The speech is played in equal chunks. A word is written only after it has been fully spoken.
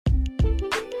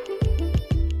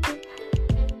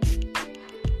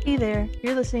Hey there,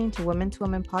 you're listening to Women to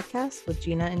Women podcast with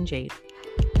Gina and Jade.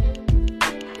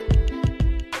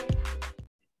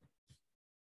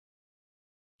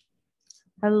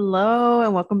 Hello,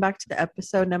 and welcome back to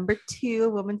episode number 2,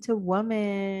 Woman to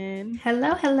Woman.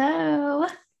 Hello.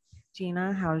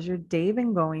 Gina, how's your day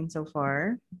been going so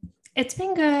far? It's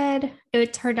been good.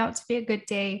 It turned out to be a good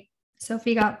day.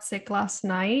 Sophie got sick last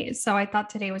night, so I thought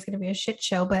today was going to be a shit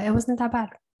show, but it wasn't that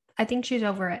bad. I think she's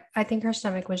over it. I think her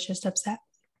stomach was just upset.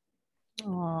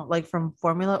 Oh, like from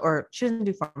formula, or she doesn't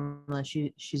do formula.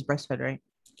 She's breastfed, right?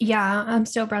 Yeah, I'm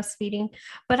still breastfeeding,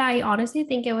 but I honestly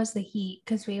think it was the heat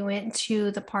because we went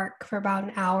to the park for about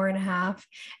an hour and a half,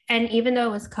 and even though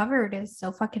it was covered, it was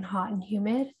so fucking hot and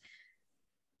humid.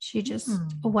 She just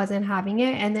wasn't having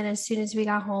it. And then as soon as we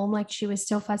got home, like she was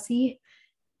still fussy.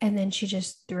 And then she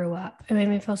just threw up. It made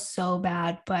me feel so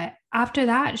bad. But after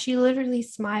that, she literally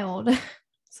smiled.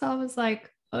 So I was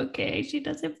like, okay, she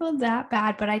doesn't feel that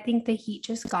bad. But I think the heat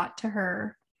just got to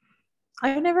her.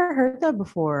 I've never heard that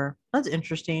before. That's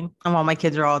interesting. And while my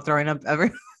kids are all throwing up every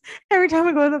time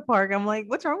I go to the park, I'm like,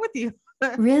 what's wrong with you?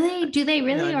 Really? Do they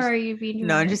really? No, or are you being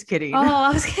no, I'm dramatic? just kidding. Oh,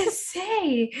 I was going to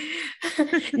say.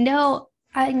 No,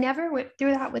 I never went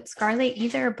through that with Scarlett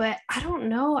either. But I don't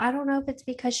know. I don't know if it's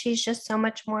because she's just so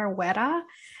much more weta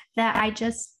that I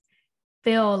just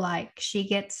feel like she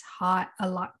gets hot a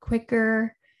lot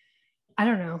quicker. I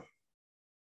don't know.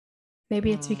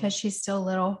 Maybe it's because she's still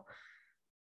little.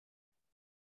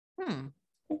 That's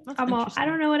I interesting.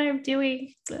 don't know what I'm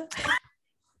doing.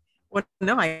 Well,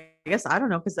 no, I guess I don't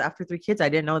know, because after 3 kids, I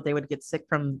didn't know that they would get sick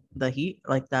from the heat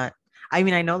like that. I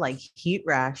mean, I know like heat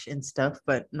rash and stuff,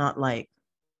 but not like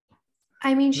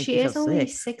I mean, make she you feel is only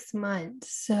sick. 6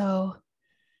 months, so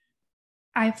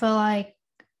I feel like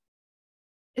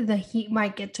the heat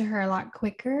might get to her a lot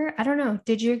quicker. I don't know.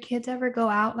 Did your kids ever go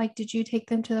out? Like, did you take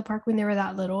them to the park when they were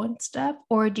that little and stuff?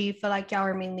 Or do you feel like y'all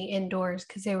were mainly indoors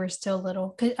because they were still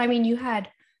little? Because I mean, you had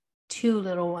 2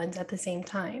 little ones at the same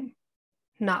time,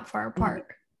 not far apart.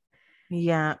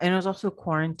 Yeah, and it was also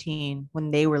quarantine when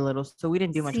they were little, so we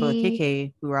didn't do much. But with See,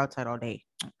 KK, we were outside all day,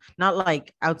 not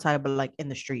like outside, but like in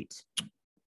the streets.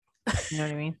 You know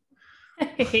what I mean?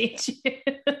 I hate you.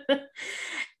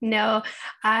 No,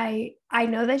 I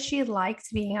know that she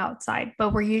likes being outside,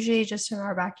 but we're usually just in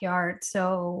our backyard,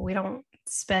 so we don't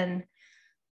spend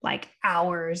like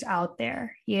hours out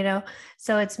there, you know?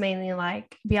 So it's mainly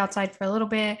like be outside for a little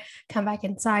bit, come back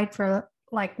inside for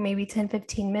like maybe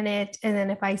 10-15 minutes. And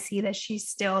then if I see that she's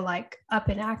still like up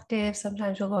and active,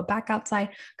 sometimes we'll go back outside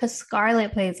because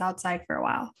Scarlett plays outside for a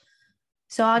while.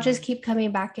 So I'll just keep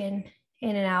coming back in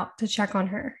and out to check on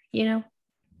her, you know?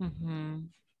 Mm-hmm.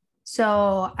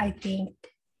 So I think,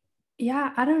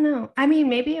 yeah, I don't know. I mean,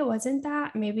 maybe it wasn't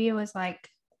that. Maybe it was like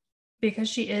because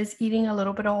she is eating a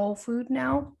little bit of whole food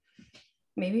now.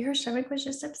 Maybe her stomach was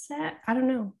just upset. I don't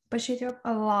know. But she threw up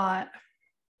a lot.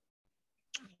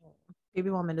 Baby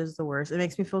vomit is the worst. It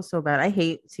makes me feel so bad. I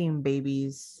hate seeing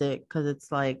babies sick because it's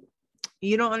like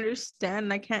you don't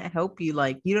understand. I can't help you.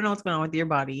 Like you don't know what's going on with your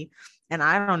body, and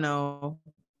I don't know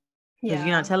because you're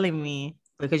not Yeah. telling me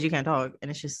because you can't talk, and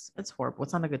it's horrible.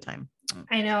 It's not a good time.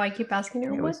 I know. I keep asking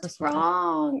her, It always what's feels so bad.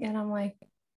 wrong? And I'm like,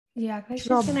 yeah, because She's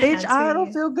she's all, going to bitch, answer I don't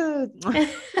you. feel good.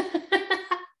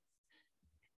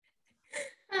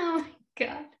 Oh my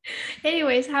God.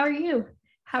 Anyways, how are you?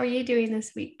 How are you doing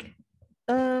this week?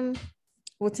 um,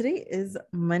 well, today is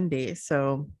Monday,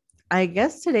 so I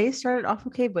guess today started off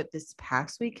okay, but this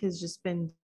past week has just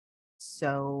been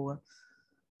so,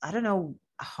 I don't know,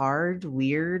 hard,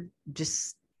 weird,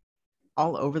 just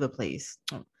all over the place.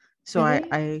 So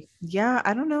Really? yeah,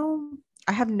 I don't know.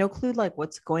 I have no clue like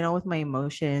what's going on with my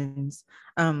emotions.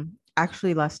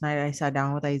 Actually last night I sat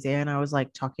down with Isaiah and I was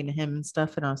like talking to him and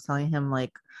stuff, and I was telling him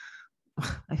like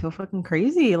I feel fucking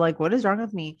crazy. Like what is wrong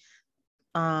with me?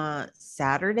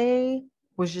 Saturday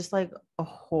was just like a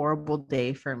horrible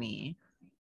day for me.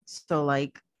 So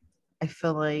like I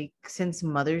feel like since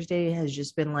Mother's Day has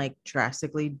just been like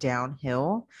drastically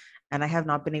downhill, and I have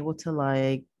not been able to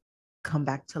like come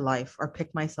back to life or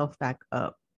pick myself back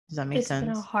up. Does that make It's been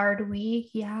a sense? hard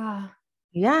week. Yeah.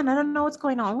 Yeah, and I don't know what's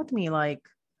going on with me. Like,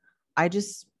 I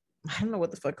just, I don't know what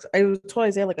the fuck. I told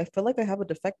Isaiah, like, I feel like I have a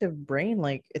defective brain.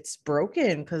 Like, it's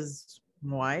broken because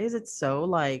why is it so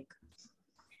like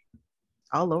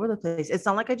all over the place? It's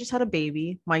not like I just had a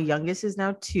baby. My youngest is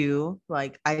now 2.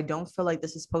 Like, I don't feel like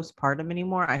this is postpartum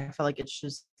anymore. I feel like it's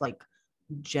just like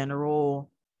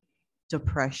general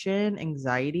depression,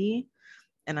 anxiety.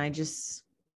 And I just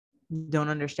don't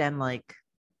understand like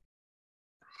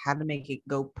how to make it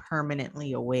go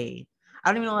permanently away.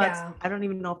 Yeah. I don't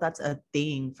even know if that's a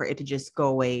thing for it to just go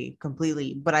away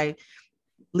completely. But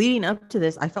leading up to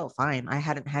this, I felt fine. I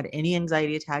hadn't had any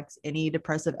anxiety attacks, any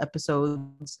depressive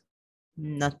episodes,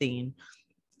 nothing.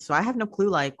 So I have no clue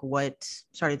like what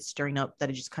started stirring up that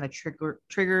it just kind of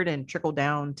triggered and trickled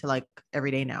down to like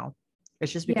every day now.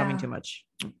 It's just becoming Yeah. too much.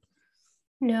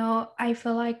 No, I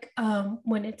feel like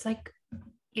when it's like,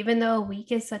 even though a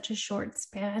week is such a short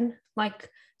span, like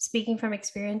speaking from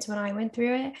experience when I went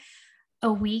through it,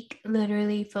 a week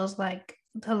literally feels like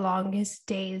the longest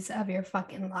days of your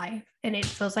fucking life. And it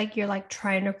feels like you're like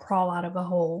trying to crawl out of a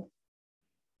hole.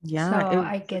 So Yeah,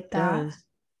 I it get that. does.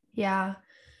 Yeah.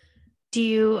 Do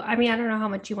you, I mean, I don't know how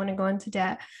much you want to go into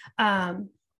debt,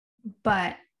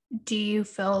 but do you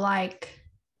feel like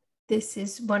this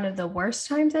is one of the worst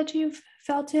times that you've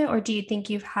felt it, or do you think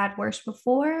you've had worse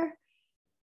before?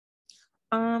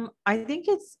 I think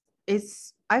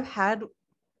it's I've had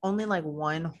only like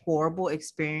one horrible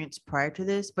experience prior to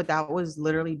this, but that was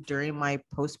literally during my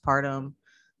postpartum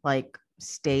like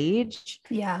stage.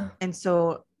 Yeah. And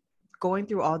so going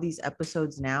through all these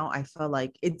episodes now, I feel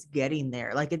like it's getting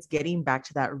there. Like it's getting back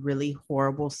to that really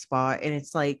horrible spot. And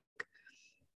it's like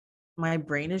my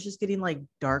brain is just getting like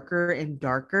darker and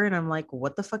darker. And I'm like,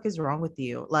 what the fuck is wrong with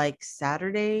you? Like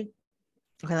Saturday,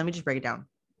 okay, let me just break it down.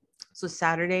 So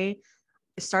Saturday,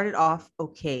 it started off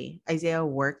okay. Isaiah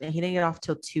worked and he didn't get off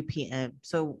till 2 p.m.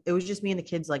 So it was just me and the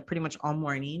kids like pretty much all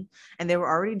morning. And they were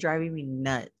already driving me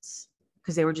nuts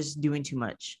because they were just doing too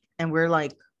much. And we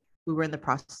were in the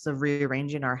process of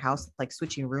rearranging our house, like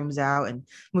switching rooms out and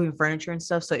moving furniture and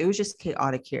stuff. So it was just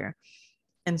chaotic here.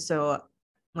 And so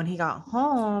when he got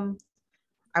home,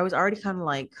 I was already kind of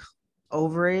like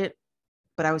over it,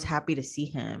 but I was happy to see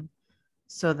him.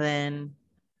 So then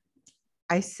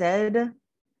I said,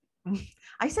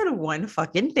 I said one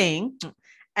fucking thing.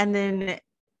 And then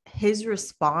his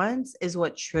response is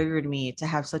what triggered me to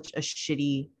have such a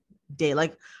shitty day.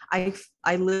 Like I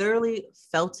literally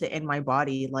felt it in my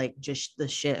body, like just the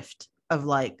shift of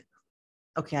like,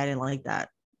 okay, I didn't like that.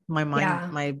 Yeah.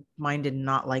 My mind did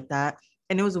not like that.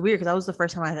 And it was weird because that was the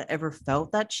first time I had ever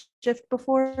felt that shift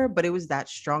before, but it was that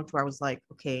strong to where I was like,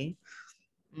 okay,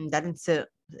 it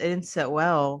didn't sit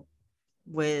well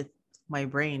with my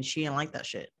brain. She didn't like that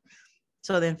shit.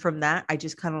 So then from that, I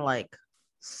just kind of like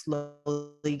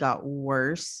slowly got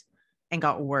worse and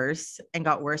got worse and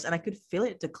got worse. And I could feel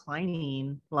it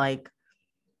declining like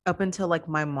up until like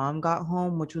my mom got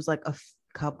home, which was like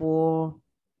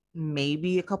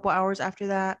maybe a couple hours after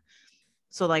that.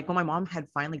 So like when my mom had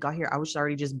finally got here, I was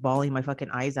already just bawling my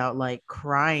fucking eyes out, like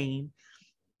crying.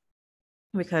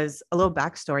 Because a little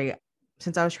backstory,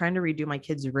 since I was trying to redo my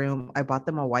kids' room, I bought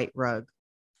them a white rug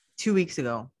 2 weeks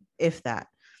ago, if that.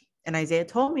 And Isaiah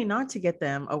told me not to get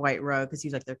them a white rug because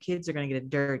he's like, their kids are going to get it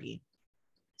dirty.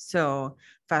 So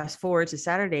fast forward to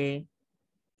Saturday,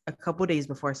 a couple days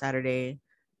before Saturday,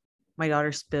 my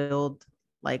daughter spilled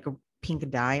like a pink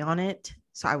dye on it.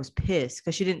 So I was pissed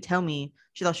because she didn't tell me.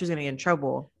 She thought she was going to get in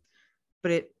trouble.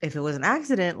 But if it was an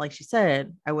accident, like she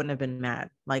said, I wouldn't have been mad.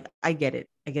 Like, I get it.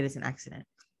 I get it's an accident.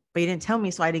 But you didn't tell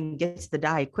me, so I didn't get to the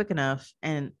dye quick enough.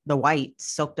 And the white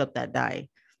soaked up that dye.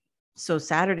 So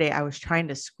Saturday, I was trying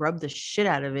to scrub the shit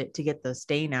out of it to get the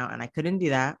stain out, and I couldn't do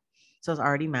that. So I was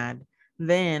already mad.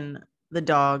 Then the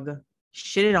dog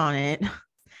shitted on it,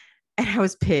 and I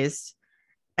was pissed.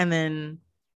 And then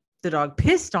the dog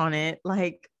pissed on it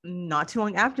like not too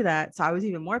long after that. So I was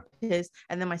even more pissed.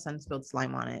 And then my son spilled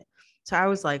slime on it. So I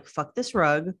was like, fuck this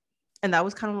rug. And that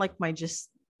was kind of like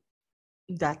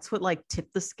that's what like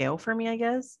tipped the scale for me, I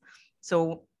guess.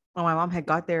 So when my mom had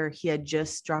got there, he had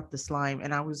just dropped the slime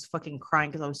and I was fucking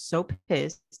crying because I was so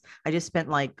pissed. I just spent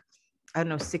like, I don't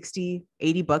know, 60,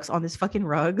 $80 on this fucking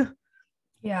rug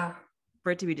Yeah.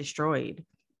 for it to be destroyed.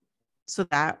 So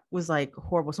that was like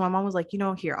horrible. So my mom was like,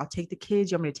 here, I'll take the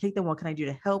kids. You want me to take them? What can I do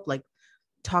to help? Like,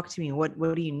 talk to me. What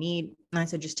do you need? And I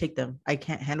said, just take them. I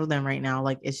can't handle them right now.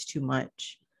 Like, it's too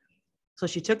much. So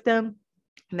she took them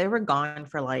and they were gone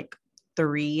for like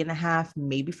 3.5,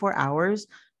 maybe 4 hours.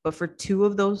 But for 2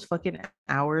 of those fucking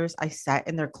hours, I sat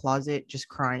in their closet just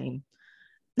crying.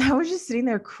 I was just sitting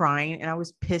there crying and I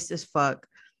was pissed as fuck.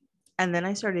 And then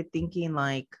I started thinking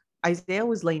like Isaiah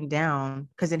was laying down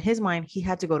because in his mind, he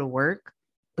had to go to work,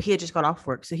 but he had just got off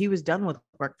work. So he was done with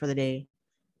work for the day,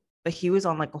 but he was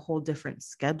on like a whole different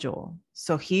schedule.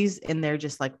 So he's in there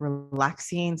just like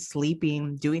relaxing,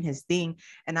 sleeping, doing his thing.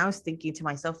 And I was thinking to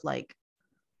myself, like,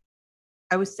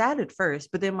 I was sad at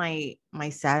first, but then my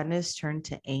sadness turned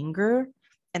to anger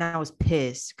and I was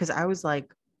pissed because I was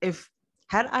like, if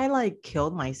had I like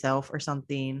killed myself or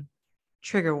something,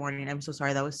 trigger warning, I'm so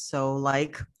sorry. That was so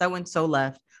like that went so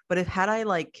left. But if had I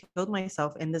like killed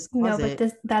myself in this No, but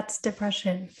closet, that's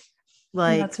depression.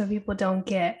 And that's like what people don't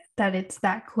get. that it's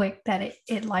that quick that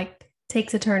it like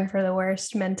takes a turn for the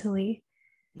worst mentally.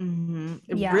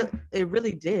 Yeah. It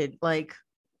really did. Like,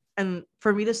 and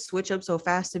for me to switch up so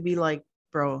fast to be like,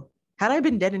 bro, had I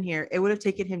been dead in here, it would have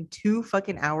taken him 2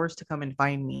 fucking hours to come and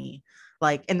find me.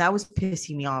 Like, and that was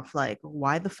pissing me off. Like,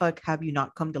 why the fuck have you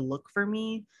not come to look for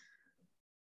me?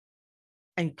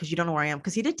 And because you don't know where I am.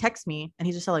 Because he did text me and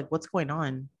he just said, like, what's going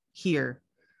on here?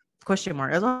 Question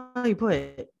mark. That's all he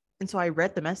put. And so I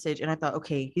read the message and I thought,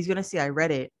 okay, he's gonna see I read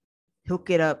it. He'll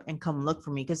get up and come look for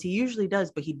me because he usually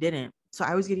does, but he didn't. So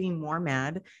I was getting more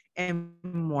mad and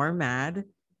more mad.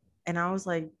 And I was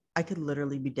like, I could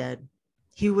literally be dead.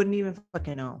 He wouldn't even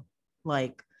fucking know.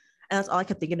 Like, and that's all I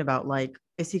kept thinking about. Like,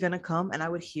 is he gonna come? And I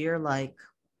would hear like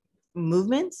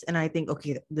movements, and I think,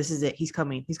 okay, this is it. He's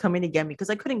coming. He's coming to get me because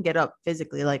I couldn't get up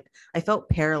physically. Like, I felt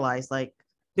paralyzed. Like,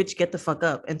 bitch, get the fuck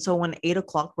up. And so when 8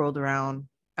 o'clock rolled around,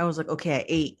 I was like, okay, at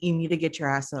 8, you need to get your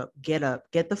ass up, get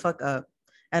the fuck up.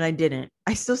 And I didn't.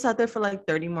 I still sat there for like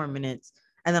 30 more minutes.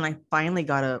 And then I finally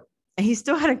got up and he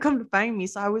still hadn't come to find me.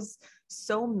 So I was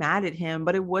so mad at him,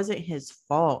 but it wasn't his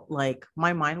fault. Like,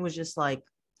 my mind was just like,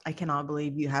 I cannot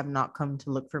believe you have not come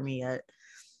to look for me yet.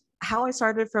 How I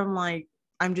started from like,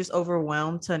 I'm just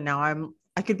overwhelmed to now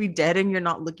I could be dead and you're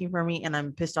not looking for me and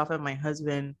I'm pissed off at my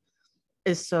husband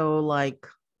is so like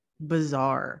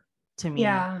bizarre to me.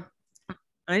 Yeah.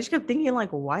 And I just kept thinking, like,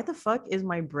 why the fuck is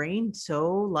my brain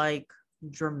so like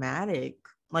dramatic?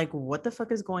 Like, what the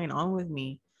fuck is going on with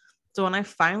me? So when I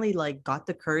finally like got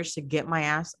the courage to get my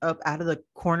ass up out of the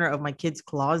corner of my kid's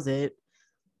closet,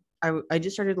 I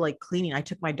just started like cleaning. I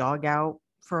took my dog out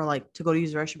for like to go to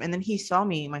use the restroom, and then he saw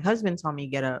me. My husband saw me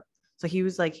get up, so he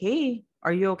was like, "Hey,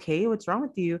 are you okay? What's wrong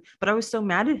with you?" But I was so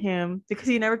mad at him because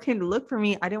he never came to look for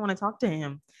me. I didn't want to talk to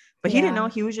him, but he didn't know.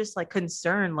 Yeah. He was just like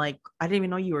concerned. Like, I didn't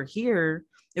even know you were here.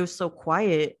 It was so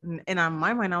quiet, and on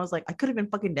my mind, I was like, I could have been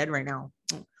fucking dead right now.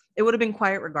 It would have been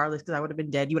quiet regardless because I would have been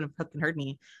dead. You wouldn't have fucking heard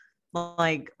me.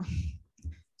 Like,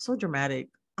 so dramatic.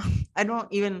 I don't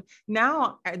even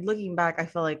now looking back, I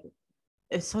feel like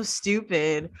it's so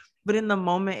stupid. But in the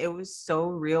moment, it was so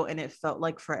real and it felt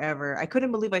like forever. I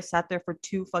couldn't believe I sat there for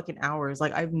 2 fucking hours.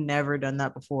 Like, I've never done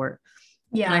that before.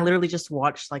 And I Yeah. literally just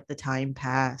watched like the time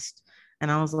passed. And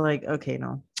I was like, okay,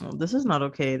 no, this is not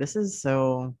okay. This is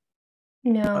so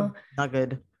No, not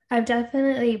good. I've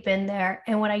definitely been there.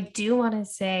 And what I do want to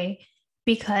say,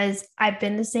 because I've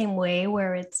been the same way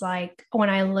where it's like when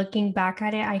I'm looking back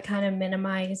at it, I kind of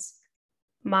minimize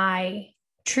my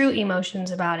true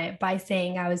emotions about it by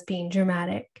saying I was being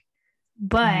dramatic.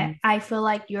 But Mhm. I feel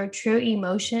like your true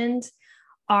emotions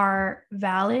are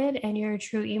valid and your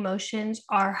true emotions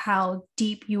are how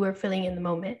deep you were feeling in the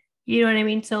moment. You know what I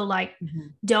mean? So, like,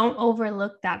 Mhm. don't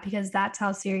overlook that because that's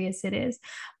how serious it is.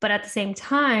 But at the same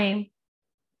time,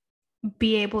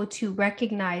 be able to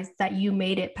recognize that you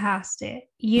made it past it.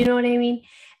 You know what I mean?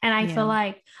 And I feel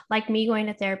Yeah. like me going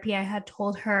to therapy, I had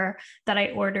told her that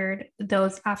I ordered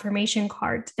those affirmation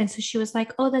cards. And so she was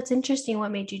like, "Oh, that's interesting.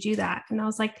 What made you do that?" And I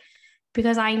was like,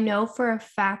 because I know for a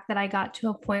fact that I got to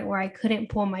a point where I couldn't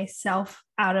pull myself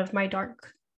out of my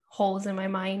dark holes in my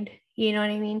mind. You know what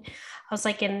I mean? I was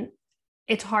like, and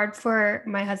it's hard for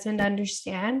my husband to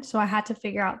understand. So I had to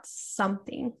figure out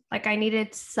something. Like I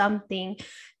needed something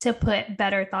to put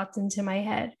better thoughts into my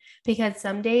head because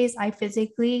some days I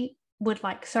physically would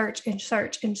like search and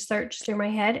search and search through my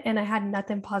head and I had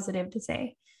nothing positive to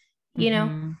say, you know?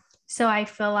 Mhm. So I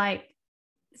feel like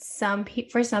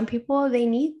for some people they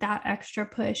need that extra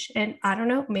push and I don't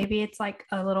know, maybe it's like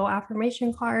a little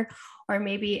affirmation card or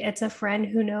maybe it's a friend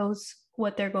who knows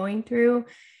what they're going through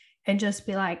and just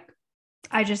be like,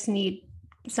 I just need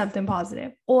something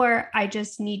positive, or I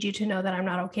just need you to know that I'm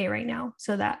not okay right now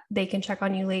so that they can check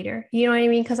on you later. You know what I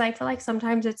mean? Because I feel like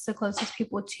sometimes it's the closest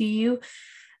people to you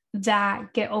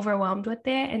that get overwhelmed with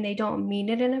it and they don't mean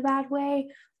it in a bad way,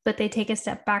 but they take a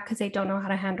step back because they don't know how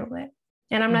to handle it.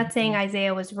 And I'm not saying Mhm.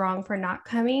 Isaiah was wrong for not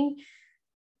coming,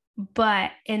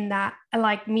 but in that,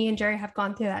 like me and Jerry have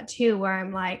gone through that too, where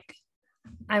I'm like,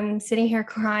 I'm sitting here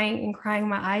crying and crying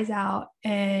my eyes out,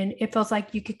 and it feels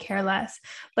like you could care less.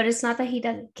 But it's not that he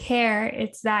doesn't care,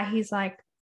 it's that he's like,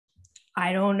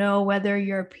 I don't know whether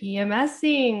you're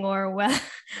PMSing or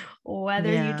whether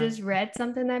you Yeah. just read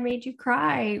something that made you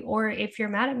cry, or if you're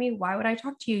mad at me, why would I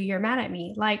talk to you? You're mad at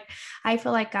me. Like, I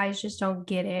feel like guys just don't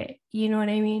get it. You know what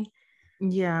I mean?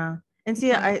 Yeah. And see,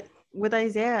 Yeah. I with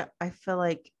Isaiah, I feel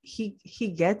like he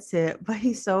gets it, but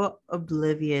he's so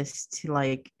oblivious to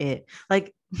like it.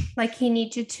 Like, Like, he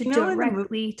needs you to in the movie,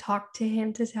 directly talk to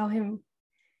him to tell him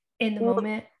in the well,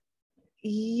 moment.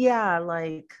 yeah,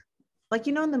 like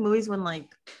in the movies when like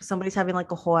somebody's having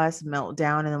like a whole ass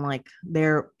meltdown and then like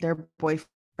their boyfriend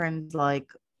friends like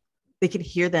they can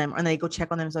hear them and they go check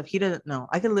on themselves. He doesn't know.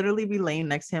 I could literally be laying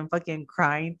next to him fucking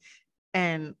crying.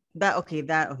 And let me take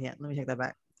that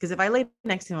back. Because if I lay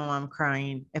next to him while I'm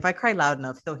crying, if I cry loud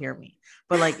enough, he'll hear me.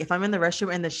 But like if I'm in the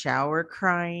restroom in the shower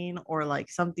crying or like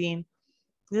something,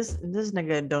 this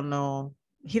nigga don't know.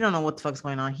 He don't know what the fuck's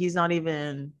going on. He's not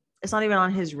even, it's not even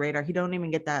on his radar. He don't even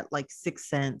get that like sixth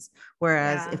sense.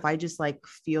 Whereas Yeah. if I just like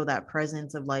feel that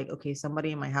presence of like, okay,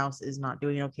 somebody in my house is not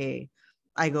doing okay,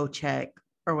 I go check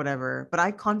or whatever. But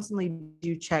I constantly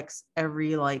do checks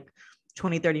every like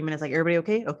 20, 30 minutes. Like, everybody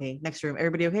okay? Okay, next room.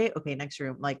 Everybody okay? Okay, next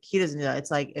room. Like, he doesn't do that.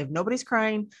 It's like if nobody's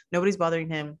crying, nobody's bothering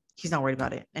him, he's not worried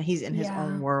about it. And he's in his Yeah.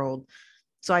 own world.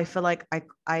 So I feel like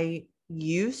I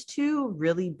used to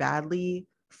really badly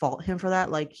fault him for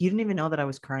that. Like, you didn't even know that I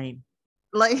was crying.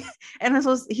 Like, and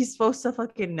he's supposed to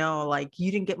fucking know, like,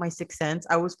 you didn't get my sixth sense.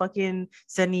 I was fucking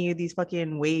sending you these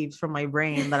fucking waves from my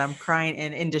brain that I'm crying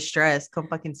and in distress. Come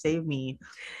fucking save me.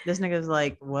 This nigga's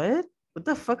like, what? What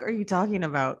the fuck are you talking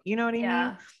about? You know what I mean?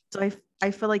 Yeah. So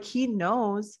I feel like he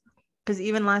knows, because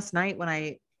even last night when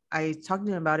I talked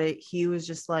to him about it, he was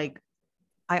just like,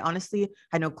 I honestly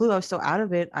had no clue. I was so out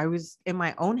of it. I was in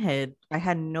my own head. I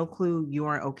had no clue you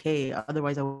weren't okay.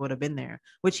 Otherwise, I would have been there.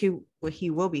 Which he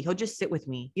will be. He'll just sit with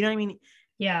me. You know what I mean? And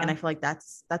I Yeah. feel like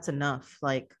that's enough.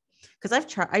 Like, because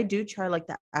I do try like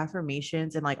the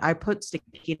affirmations, and like I put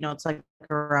sticky notes like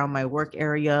around my work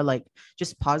area, like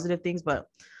just positive things, but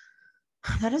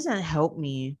that doesn't help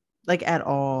me like at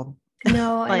all.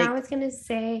 No, and I Like, was going to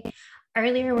say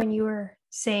earlier when you were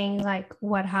saying like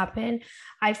what happened,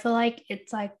 I feel like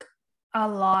it's like a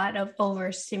lot of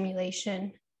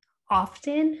overstimulation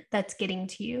often that's getting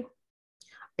to you.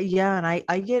 yeah, and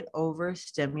I get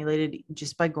overstimulated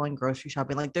just by going grocery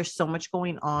shopping. Like, there's so much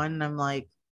going on, and I'm like,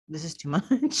 this is too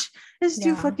much. It's too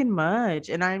Yeah. fucking much.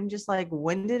 And I'm just like,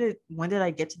 when did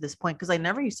I get to this point? Because I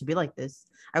never used to be like this.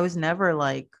 I was never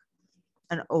like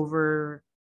an overly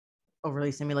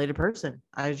stimulated person.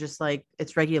 I was just like,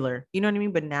 it's regular. You know what I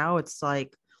mean? But now it's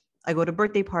like I go to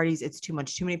birthday parties, it's too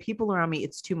much. Too many people around me,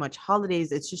 it's too much.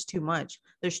 Holidays, it's just too much.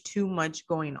 There's too much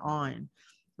going on.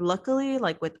 Luckily,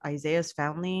 like with Isaiah's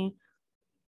family,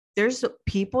 there's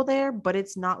people there, but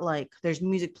it's not like there's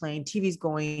music playing, TV's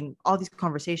going, all these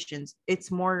conversations.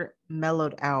 It's more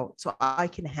mellowed out. So I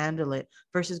can handle it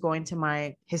versus going to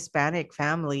my Hispanic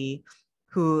family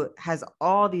who has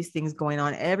all these things going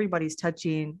on. Everybody's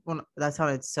touching. Well, that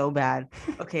sounded so bad.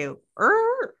 Okay.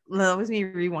 That was me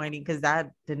rewinding because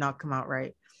that did not come out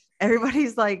right.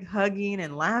 Everybody's like hugging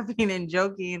and laughing and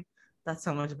joking. That's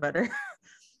so much better.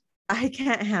 I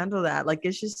can't handle that. Like,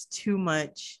 it's just too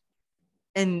much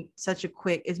and such a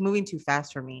quick, it's moving too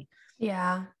fast for me.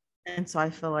 Yeah. And so I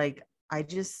feel like I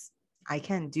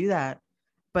can't do that.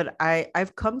 But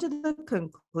I've come to the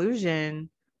conclusion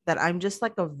that I'm just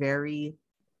like a very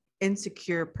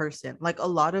insecure person. Like, a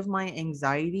lot of my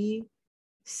anxiety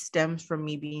stems from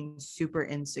me being super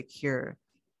insecure.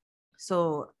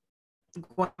 So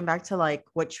going back to like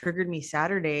what triggered me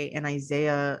Saturday and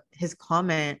Isaiah, his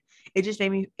comment,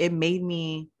 it made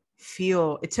me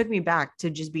feel, it took me back to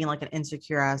just being like an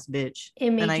insecure ass bitch. It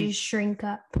And made you shrink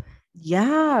up.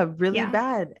 yeah, really Yeah.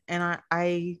 bad. And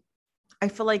I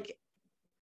feel like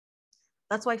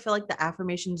that's why I feel like the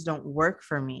affirmations don't work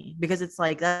for me, because it's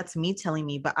like that's me telling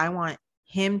me, but I want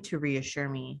him to reassure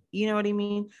me. You know what I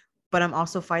mean? But I'm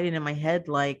also fighting in my head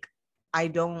like I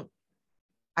don't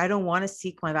I don't want to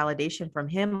seek my validation from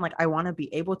him. Like, I want to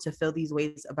be able to feel these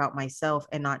ways about myself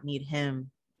and not need him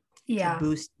to Yeah.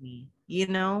 boost me, you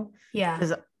know? Yeah.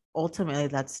 Because ultimately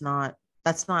that's not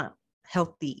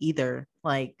healthy either.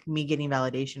 Like, me getting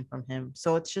validation from him.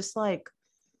 So it's just like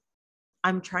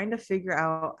I'm trying to figure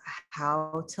out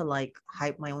how to like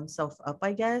hype my own self up,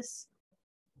 I guess.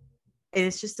 And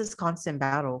it's just this constant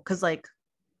battle. Cause like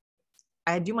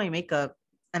I do my makeup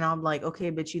and I'm like,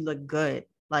 okay, bitch, you look good.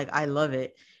 Like, I love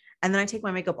it. And then I take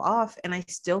my makeup off and I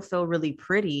still feel really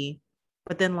pretty.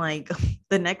 But then like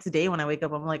the next day when I wake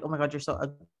up, I'm like, oh my God, you're so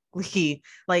ugly.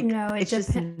 Like, No, it it's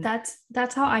just depends.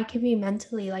 That's how I can be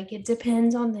mentally. Like it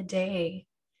depends on the day.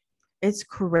 it's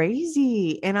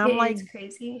crazy. And I'm It's like,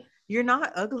 crazy. you're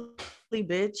not ugly,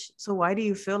 bitch. So why do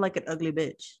you feel like an ugly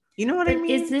bitch? You know what I But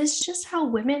is mean? this just how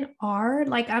women are?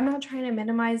 Like, I'm not trying to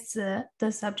minimize the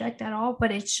subject at all,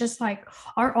 but it's just like,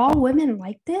 are all women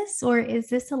like this? Or is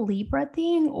this a Libra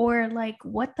thing? Or like,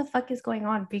 what the fuck is going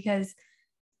on? Because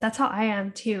that's how I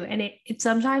am too. And it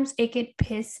sometimes it could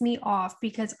piss me off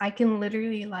because I can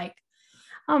literally like,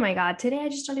 oh my God, today I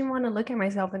just don't even want to look at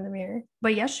myself in the mirror.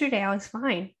 But yesterday I was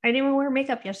fine. I didn't even wear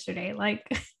makeup yesterday. Like,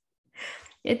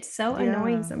 it's so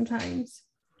annoying Yeah. sometimes.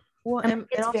 Well, I'm like, and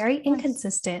it's also very like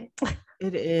inconsistent.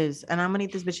 It is. And I'm gonna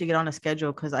need this bitch to get on a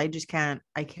schedule because I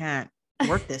can't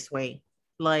work this way.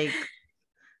 Like,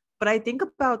 but I think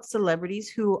about celebrities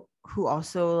who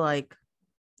also like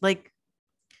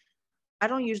I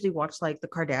don't usually watch like the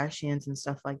Kardashians and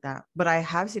stuff like that, but I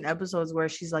have seen episodes where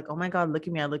she's like, "Oh my God, look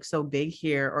at me, I look so big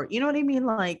here," or you know what I mean?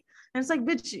 Like, and it's like,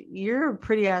 bitch, you're a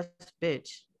pretty ass bitch.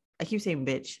 I keep saying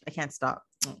bitch, I can't stop.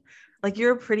 Like,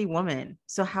 you're a pretty woman.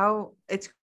 So how it's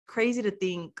crazy to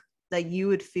think that you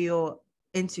would feel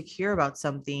insecure about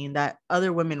something that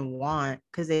other women want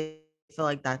because they feel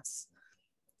like that's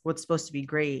what's supposed to be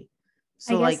great. I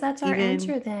So guess like that's our even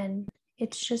answer then.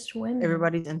 It's just women.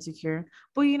 everybody's insecure.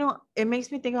 But you know, it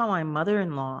makes me think about my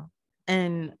mother-in-law,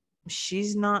 and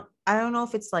she's not, I don't know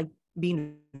if it's like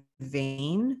being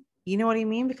vain, you know what I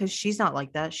mean? Because she's not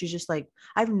like that. She's just like,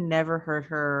 I've never heard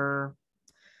her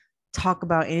talk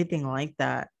about anything like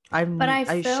that. But I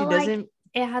She feel like doesn't.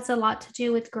 it has a lot to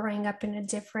do with growing up in a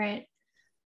different,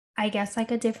 I guess, like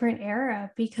a different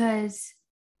era, because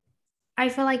I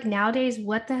feel like nowadays,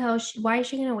 what the hell? Why is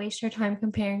she going to waste her time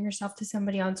comparing herself to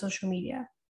somebody on social media?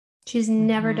 She's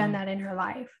never done Mhm. that in her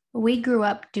life. We grew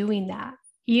up doing that.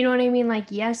 You know what I mean? Like,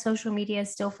 yes, social media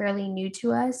is still fairly new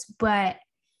to us, but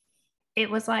it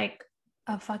was like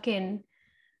a fucking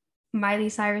Miley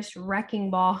Cyrus wrecking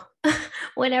ball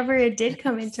whenever it did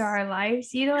come into Yes. our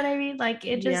lives. You know what I mean? Like,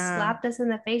 it just Yeah, slapped us in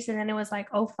the face. And then it was like,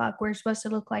 oh, fuck, we're supposed to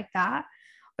look like that.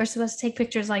 We're supposed to take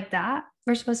pictures like that.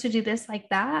 We're supposed to do this like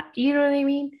that. You know what I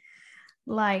mean?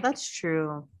 Like, that's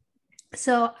true.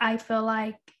 so I feel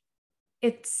like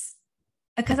it's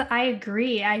because I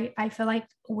agree. I feel like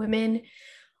women,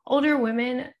 older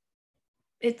women,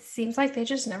 it seems like they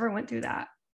just never went through that.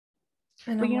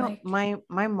 And But I'm you know, like,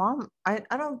 my mom, I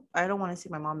don't want to say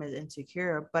my mom is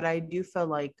insecure, but I do feel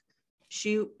like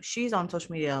she's on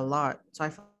social media a lot. So I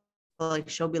feel like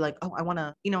she'll be like, "Oh, I want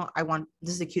to, you know, I want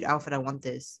this is a cute outfit. I want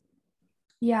this."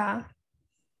 yeah,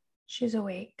 she's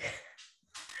awake.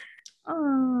 That's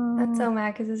Oh, so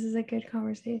mad because this is a good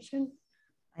conversation.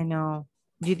 I know.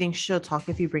 Do you think she'll talk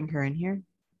if you bring her in here?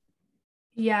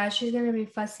 Yeah, she's gonna be Are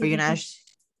fussy you gonna because ask?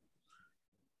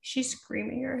 she's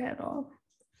screaming her head off.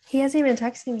 He hasn't even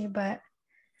texted me, but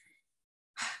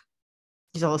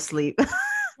She's all asleep.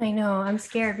 I know I'm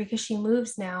scared because she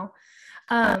moves now.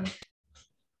 Um,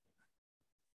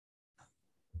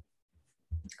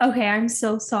 okay, I'm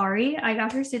so sorry. I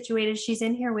got her situated. She's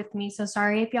in here with me, so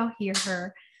sorry if y'all hear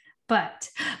her. But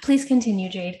please continue,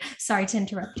 Jade. Sorry to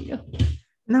interrupt you.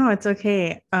 No, it's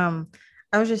okay. I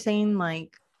was just saying,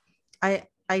 like,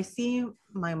 I see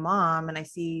my mom and I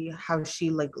see how she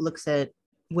like looks at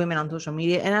women on social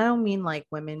media, and I don't mean like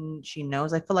women she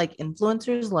knows. I feel like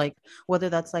influencers, like whether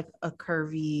that's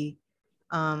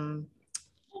um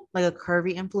like a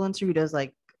curvy influencer who does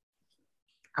like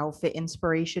outfit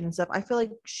inspiration and stuff. I feel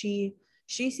like she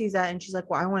sees that and she's like,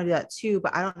 well, I want to do that too,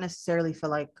 but I don't necessarily feel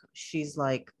like she's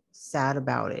like sad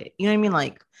about it. You know what I mean?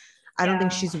 Like, I don't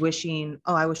think Yeah. she's wishing,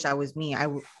 oh, I wish that was me.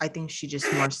 I think she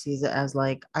just more sees it as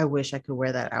like, I wish I could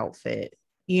wear that outfit,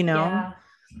 you know? Yeah.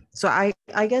 So I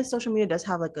guess social media does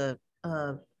have like a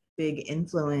big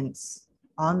influence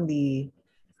on the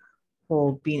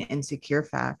whole being insecure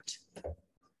fact.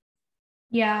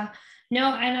 Yeah.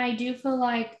 No, and I do feel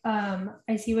like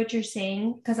I see what you're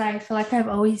saying because I feel like I've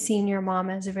always seen your mom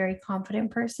as a very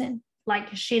confident person.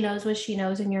 Like she knows what she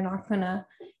knows and you're not gonna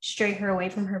stray her away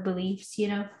from her beliefs, you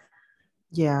know?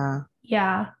 Yeah.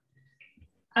 Yeah.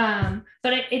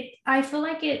 But I feel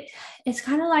like it's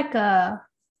kind of like a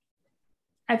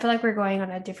I feel like we're going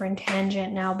on a different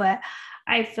tangent now, but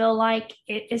I feel like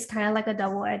it is kind of like a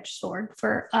double-edged sword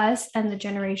for us and the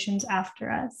generations after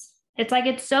us. It's like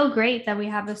it's so great that we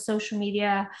have a social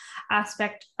media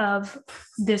aspect of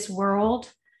this world.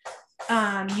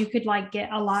 You could like get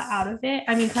a lot out of it.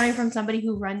 I mean, coming from somebody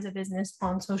who runs a business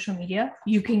on social media,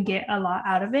 you can get a lot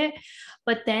out of it.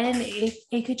 But then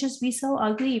it could just be so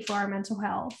ugly for our mental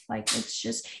health. Like it's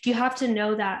just you have to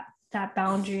know that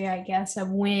boundary, I guess, of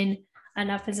when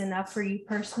enough is enough for you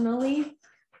personally.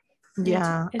 And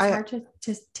Yeah. it's hard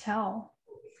to tell.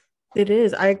 It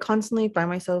is. I constantly find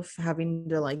myself having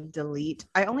to like delete.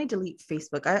 I only delete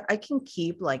Facebook. I can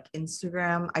keep like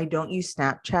Instagram. I don't use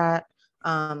Snapchat.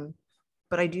 Um,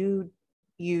 but I do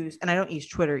use, and I don't use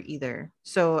Twitter either.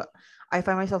 So I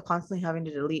find myself constantly having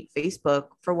to delete Facebook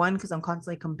for one, because I'm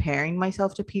constantly comparing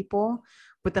myself to people,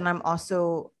 but then I'm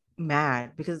also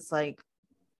mad because it's like,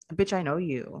 bitch, I know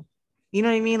you. You know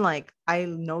what I mean? Like, I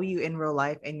know you in real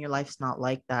life and your life's not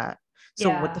like that. So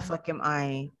what the Yeah. fuck am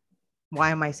I?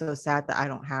 Why am I so sad that I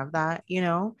don't have that, you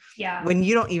know, Yeah. when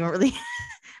you don't even really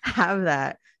have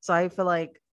that? So I feel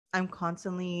like I'm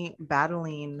constantly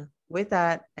battling with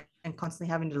that. and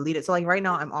constantly having to delete it. So like right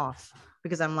now I'm off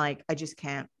because I'm like, I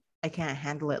can't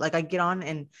handle it. Like I get on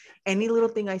and any little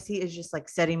thing I see is just like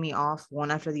setting me off one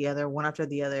after the other, one after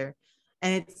the other.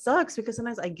 And it sucks because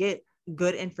sometimes I get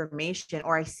good information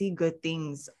or I see good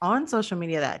things on social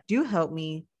media that do help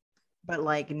me, but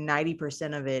like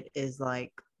 90% of it is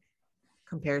like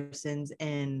comparisons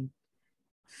and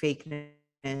fakeness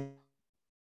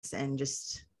and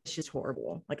just it's just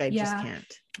horrible. Like I just Yeah.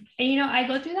 can't. And I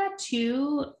go through that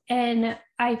too. And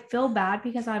I feel bad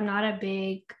because I'm not a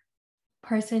big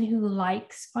person who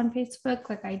likes on Facebook.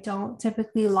 Like I don't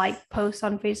typically like posts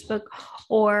on Facebook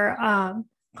or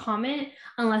comment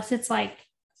unless it's like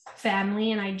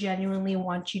family and I genuinely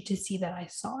want you to see that I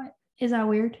saw it. Is that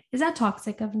weird? Is that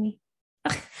toxic of me?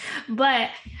 But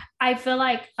I feel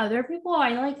like other people,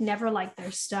 I like never like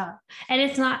their stuff. And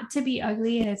it's not to be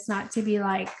ugly and it's not to be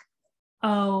like,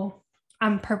 oh,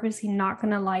 I'm purposely not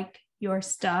going to like your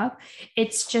stuff.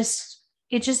 It's just,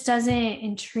 it just doesn't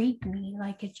intrigue me.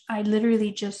 Like I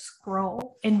literally just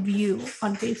scroll and view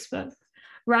on Facebook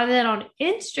rather than on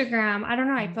Instagram. I don't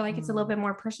know. I feel like it's a little bit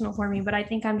more personal for me, but I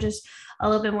think I'm just a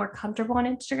little bit more comfortable on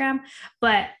Instagram.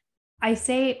 But I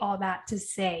say all that to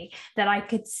say that I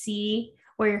could see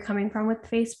where you're coming from with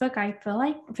Facebook. I feel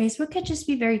like Facebook could just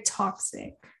be very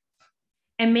toxic.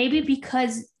 And maybe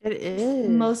because it is,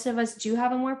 most of us do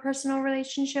have a more personal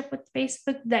relationship with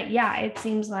Facebook, that, yeah, it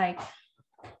seems like,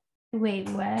 wait,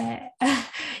 what?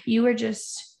 You were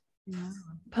just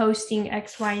posting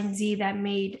X, Y, and Z that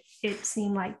made it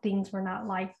seem like things were not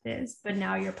like this, but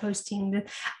now you're posting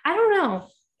this. I don't know.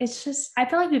 It's just, I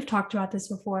feel like we've talked about this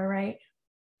before, right?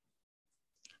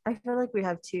 I feel like we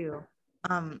have too.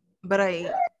 But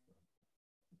I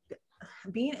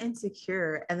being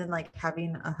insecure and then like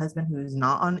having a husband who's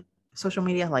not on social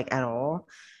media like at all.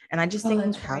 And I just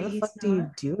think, how the fuck do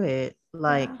you do it?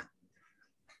 Like, yeah.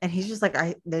 And he's just like,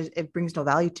 it brings no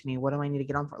value to me. What do I need to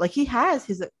get on for? Like he has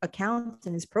his accounts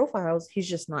and his profiles. He's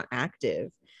just not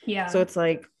active. Yeah. So it's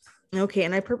like, okay.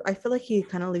 And I feel like he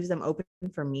kind of leaves them open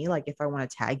for me. Like if I want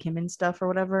to tag him and stuff or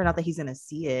whatever, not that he's going to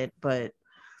see it, but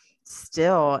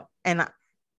still. And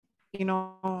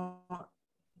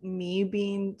me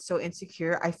being so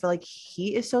insecure, I feel like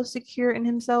he is so secure in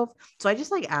himself. So I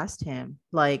just like asked him,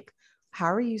 like,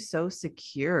 how are you so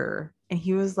secure? And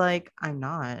he was like, I'm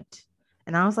not.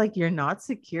 And I was like, you're not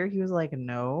secure? He was like,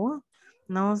 no.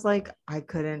 And I was like, I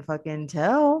couldn't fucking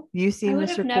tell. You seem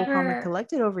Mr. Cool, Calm, and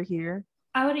Collected over here.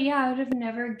 I would have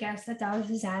never guessed that was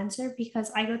his answer,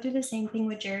 because I go through the same thing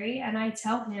with Jerry, and I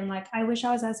tell him, like, I wish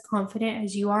I was as confident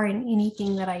as you are in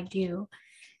anything that I do.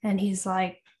 And he's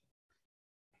like,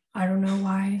 I don't know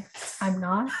why I'm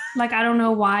not. Like, I don't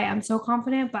know why I'm so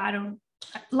confident, but I don't,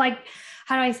 like,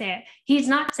 how do I say it? He's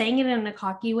not saying it in a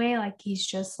cocky way. Like, he's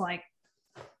just like,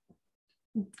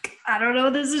 I don't know,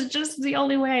 this is just the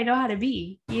only way I know how to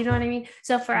be. You know what I mean?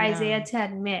 So for Isaiah to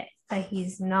admit that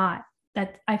he's not,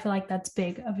 that I feel like that's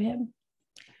big of him.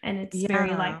 And it's very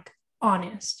like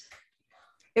honest.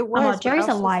 It was. Jerry's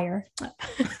a liar.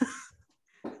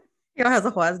 He has a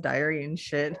whole ass diary and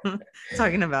shit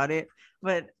talking about it.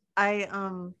 But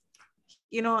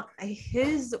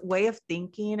his way of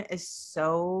thinking is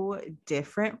so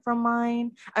different from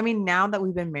mine. I mean, now that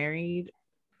we've been married,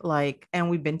 like, and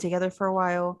we've been together for a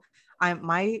while,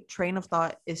 my train of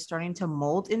thought is starting to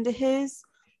mold into his,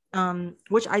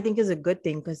 which I think is a good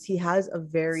thing because he has a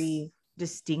very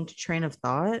distinct train of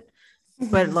thought.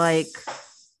 Mm-hmm. But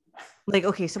like,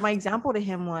 okay, so my example to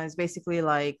him was basically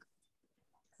like,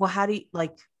 well, how do you,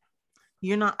 like,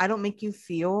 I don't make you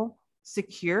feel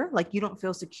secure, like you don't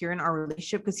feel secure in our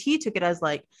relationship, because he took it as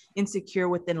like insecure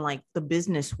within like the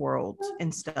business world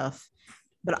and stuff.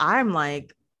 But I'm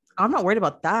like, I'm not worried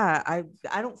about that. I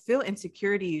don't feel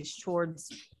insecurities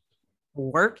towards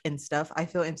work and stuff. I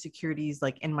feel insecurities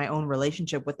like in my own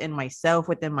relationship, within myself,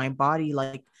 within my body.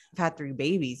 Like I've had 3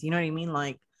 babies, you know what I mean?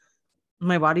 Like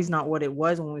my body's not what it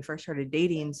was when we first started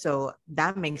dating, so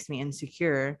that makes me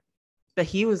insecure. But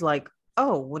he was like,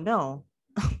 oh well, no.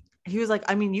 He was like,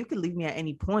 I mean, you could leave me at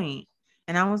any point.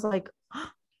 And I was like,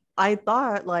 I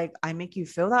thought like I make you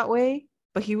feel that way.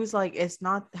 But he was like, it's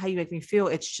not how you make me feel.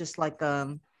 It's just like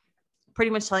pretty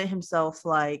much telling himself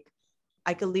like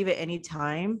I could leave at any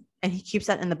time. And he keeps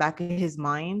that in the back of his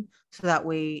mind, so that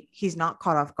way he's not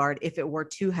caught off guard if it were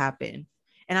to happen.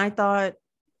 And I thought,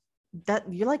 that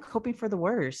you're like hoping for the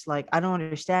worst. Like, I don't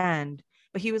understand.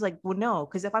 But he was like, well, no,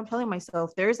 because if I'm telling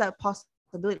myself there is that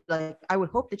possibility, like I would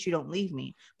hope that you don't leave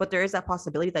me, but there is that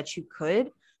possibility that you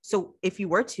could. So if you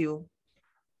were to,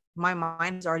 my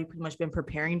mind has already pretty much been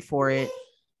preparing for it.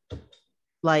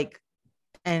 Like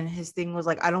And his thing was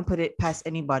like, I don't put it past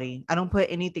anybody. I don't put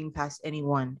anything past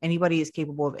anyone. Anybody is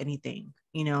capable of anything,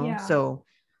 you know? Yeah. So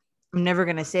I'm never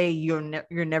going to say you're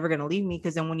never going to leave me,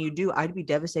 because then when you do, I'd be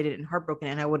devastated and heartbroken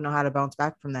and I wouldn't know how to bounce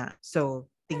back from that. So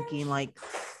thinking like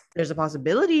there's a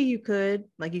possibility you could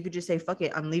just say, fuck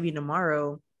it, I'm leaving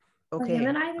tomorrow. Are him Okay.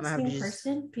 and I I'm the gonna have to same just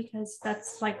person? Because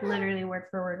that's like literally word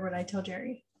for word what I tell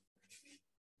Jerry.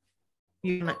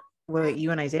 you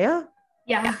and Isaiah?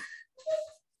 Yeah.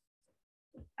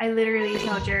 I literally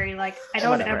tell Jerry, like, I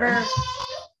don't Whatever. ever,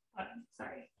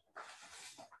 sorry.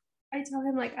 I tell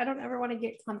him, like, I don't ever want to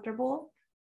get comfortable,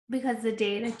 because the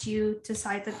day that you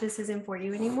decide that this isn't for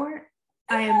you anymore,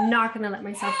 I am not going to let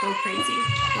myself go crazy.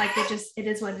 Like, it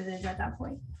is what it is at that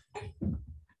point.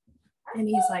 And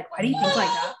he's like, why do you think like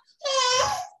that?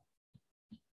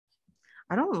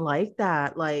 I don't like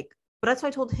that. Like, but that's why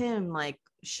I told him, like,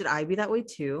 should I be that way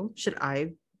too? Should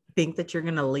I think that you're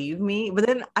gonna leave me? But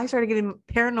then I started getting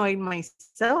paranoid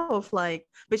myself, like,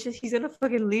 bitch, he's gonna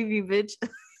fucking leave you, bitch.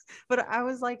 But I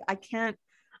was like, I can't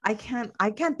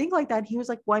think like that. He was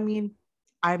like, well, I mean,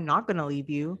 I'm not gonna leave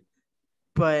you,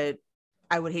 but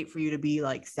I would hate for you to be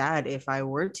like sad if I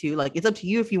were to. Like, it's up to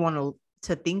you if you want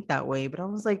to think that way. But I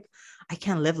was like, I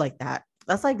can't live like that.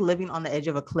 That's like living on the edge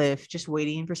of a cliff, just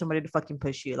waiting for somebody to fucking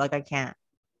push you. Like,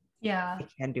 Yeah. I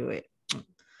can't do it.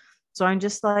 So I'm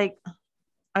just like,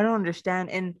 I don't understand.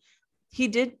 And he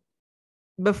did,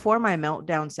 before my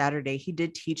meltdown Saturday, he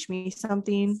did teach me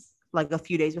something like a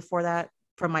few days before that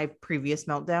from my previous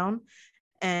meltdown.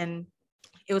 And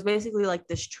it was basically like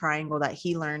this triangle that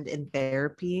he learned in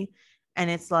therapy. And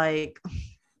it's like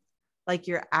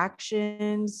your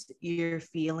actions, your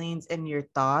feelings, and your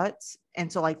thoughts.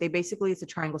 And so like they basically, it's a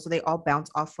triangle. So they all bounce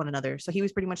off one another. So he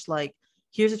was pretty much like,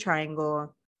 here's a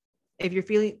triangle. If you're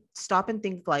feeling, stop and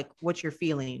think like what you're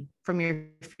feeling. From your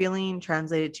feeling,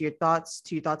 translate it to your thoughts,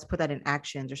 put that in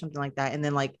actions or something like that. And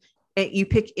then like you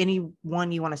pick any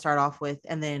one you want to start off with,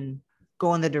 and then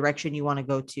go in the direction you want to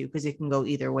go to, because it can go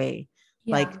either way.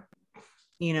 Yeah. Like,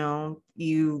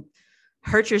 you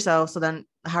hurt yourself, so then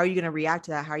how are you going to react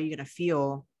to that? How are you going to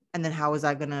feel? And then how is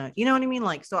that going to, you know what I mean?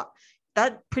 Like, so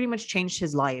that pretty much changed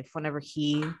his life whenever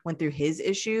he went through his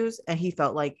issues, and he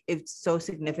felt like it's so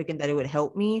significant that it would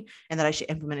help me and that I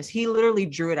should implement it. He literally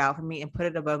drew it out for me and put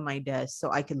it above my desk so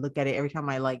I could look at it every time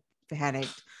I like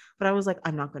panicked. But I was like,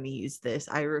 I'm not going to use this.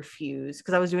 I refuse,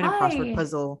 because I was doing a crossword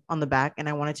puzzle on the back and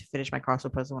I wanted to finish my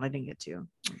crossword puzzle and I didn't get to.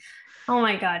 Oh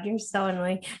my God, you're so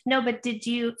annoying. No, but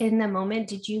in the moment,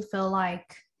 did you feel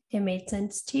like it made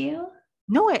sense to you?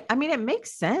 No, I mean, it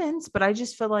makes sense, but I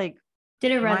just feel like,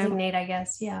 did it resonate? I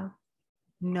guess. Yeah.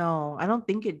 No, I don't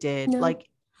think it did. No. Like,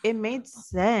 it made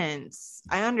sense.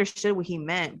 I understood what he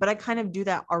meant, but I kind of do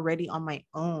that already on my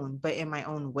own, but in my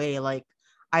own way. Like,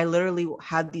 I literally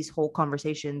had these whole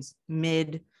conversations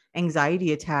mid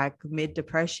anxiety attack, mid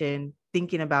depression,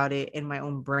 thinking about it in my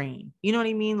own brain. You know what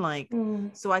I mean? Like,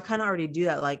 so I kind of already do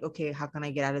that. Like, okay, how can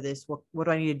I get out of this? What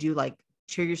do I need to do? Like,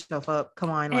 cheer yourself up. Come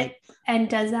on. And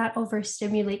does that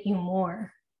overstimulate you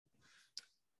more?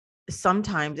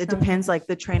 Sometimes it depends, like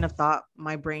the train of thought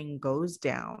my brain goes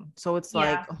down. So it's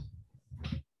like,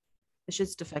 it's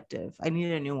just defective. I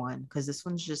needed a new one, because this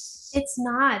one's just, it's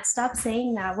not. Stop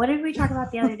saying that. What did we talk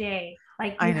about the other day?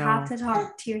 Like, you have to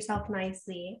talk to yourself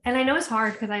nicely. And I know it's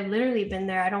hard, because I've literally been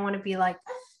there. I don't want to be like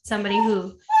somebody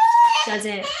who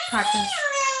doesn't practice.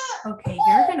 Okay,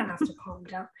 you're gonna have to calm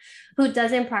down. Who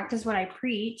doesn't practice what I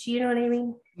preach? You know what I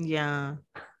mean? Yeah.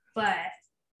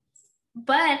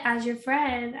 But as your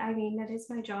friend, I mean, that is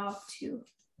my job to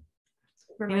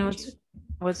remind you.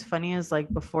 What's funny is, like,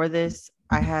 before this,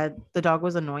 the dog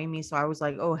was annoying me, so I was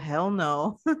like, oh hell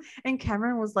no. And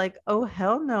Cameron was like, oh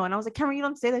hell no. And I was like, Cameron, you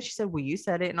don't say that. She said, well, you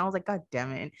said it. And I was like, god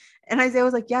damn it. And Isaiah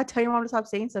was like, yeah, tell your mom to stop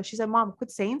saying stuff. She said, mom,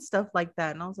 quit saying stuff like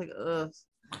that. And I was like, ugh,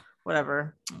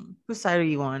 whatever. Whose side are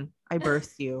you on? I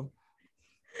birthed you.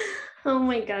 Oh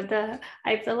my god,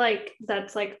 I feel like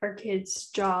that's like our kids'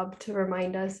 job to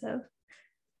remind us of.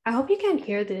 I hope you can't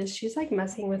hear this. She's like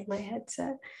messing with my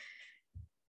headset.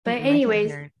 But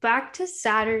anyways, back to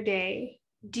Saturday.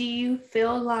 Do you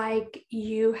feel like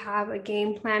you have a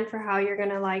game plan for how you're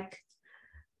gonna like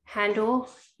handle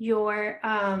your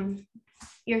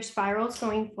spirals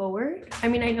going forward? I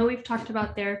mean, I know we've talked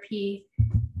about therapy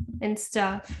and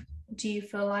stuff. Do you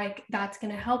feel like that's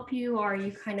gonna help you, or are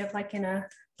you kind of like in a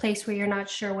place where you're not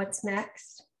sure what's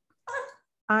next?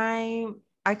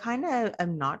 I kind of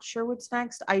am not sure what's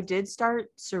next. I did start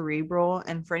Cerebral,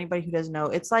 and for anybody who doesn't know,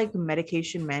 it's like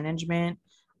medication management.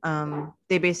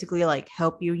 They basically like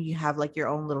help you. You have like your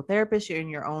own little therapist, you're in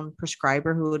your own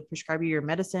prescriber who would prescribe you your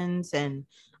medicines, and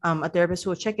a therapist who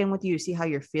will check in with you to see how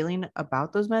you're feeling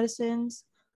about those medicines.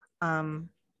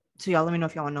 So y'all let me know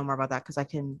if y'all want to know more about that because I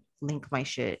can link my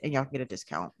shit and y'all can get a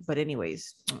discount. But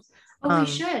anyways, Oh, we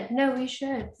should. No, we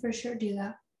should for sure do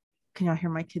that. Can y'all hear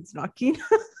my kids knocking?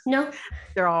 No.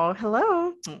 They're all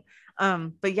hello.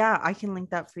 But yeah, I can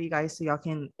link that for you guys so y'all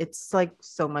can, it's like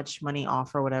so much money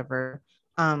off or whatever.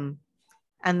 And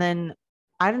then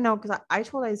I don't know, because I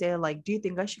told Isaiah, like, do you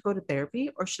think I should go to therapy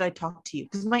or should I talk to you?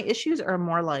 Because my issues are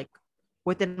more like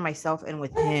within myself and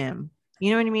with him.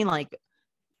 You know what I mean? Like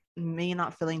me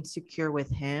not feeling secure with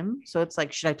him. So it's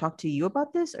like, should I talk to you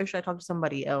about this or should I talk to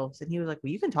somebody else? And he was like,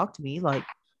 well, you can talk to me. Like,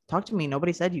 talk to me.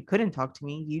 Nobody said you couldn't talk to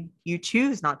me. You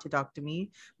choose not to talk to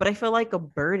me. But I feel like a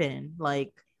burden.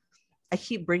 Like I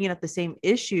keep bringing up the same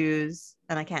issues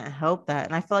and I can't help that.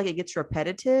 And I feel like it gets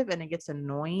repetitive and it gets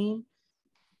annoying.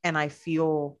 And I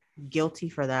feel guilty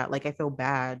for that. Like I feel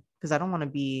bad because I don't want to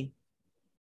be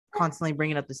constantly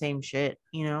bringing up the same shit,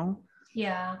 you know?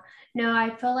 Yeah. No,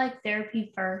 I feel like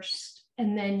therapy first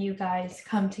and then you guys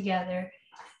come together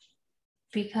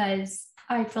because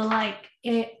I feel like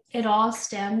it all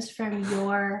stems from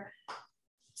your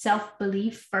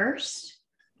self-belief first.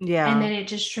 Yeah. And then it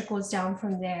just trickles down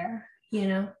from there, you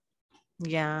know?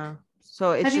 Yeah.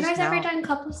 So it's Have you just guys ever done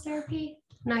couples therapy?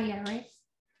 Not yet, right?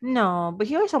 No, but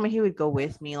he always told me he would go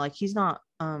with me. Like he's not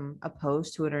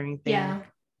opposed to it or anything. Yeah.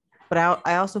 But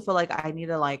I also feel like I need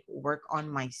to like work on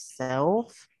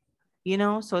myself, you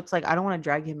know? So it's like I don't want to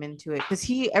drag him into it because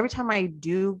he every time I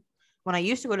do when I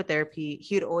used to go to therapy,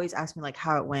 he would always ask me like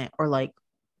how it went or like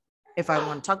if I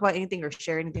want to talk about anything or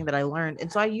share anything that I learned.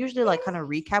 And so I usually like kind of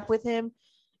recap with him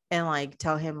and like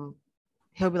tell him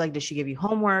he'll be like, did she give you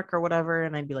homework or whatever?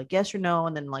 And I'd be like, yes or no.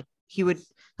 And then like he'll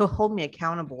hold me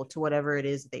accountable to whatever it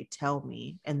is they tell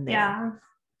me in there. Yeah.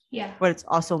 Yeah. But it's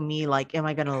also me like, am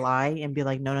I gonna lie and be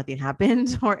like, no, nothing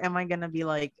happened? Or am I gonna be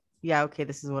like, yeah, okay,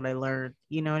 this is what I learned.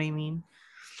 You know what I mean?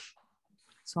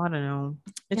 So I don't know.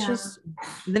 It's just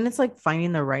then it's like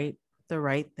finding the right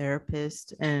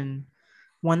therapist and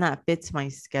one that fits my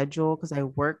schedule because I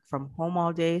work from home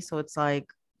all day. So it's like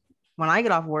when I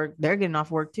get off work, they're getting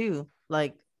off work too.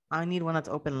 Like I need one that's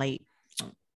open late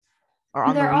or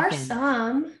on the There are weekend.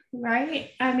 some,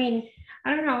 right? I mean,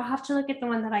 I don't know. I'll have to look at the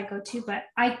one that I go to, but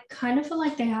I kind of feel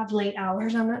like they have late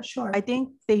hours. I'm not sure. I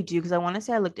think they do because I want to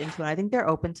say I looked into it. I think they're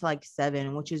open to like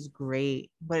 7, which is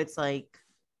great. But it's like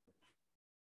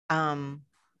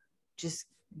just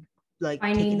like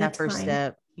Finding taking the that first time.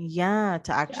 step. Yeah,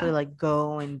 to actually like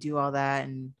go and do all that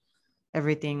and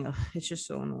everything. Ugh, it's just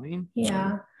so annoying.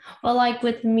 Yeah. Well, like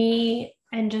with me,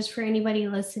 and just for anybody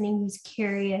listening who's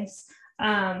curious,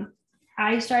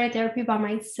 I started therapy by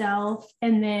myself.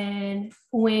 And then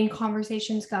when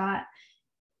conversations got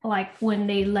like when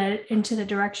they led into the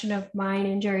direction of mine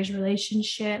and Jerry's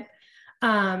relationship,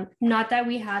 not that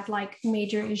we had like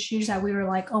major issues that we were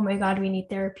like, oh my God, we need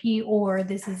therapy or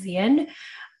this is the end.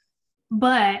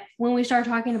 But when we started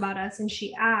talking about us and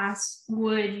she asked,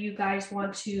 would you guys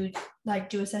want to like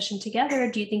do a session together?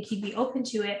 Do you think he'd be open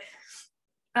to it?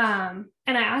 And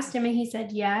I asked him and he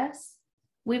said, yes.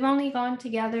 We've only gone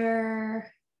together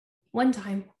one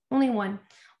time, only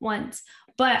once.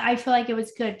 But I feel like it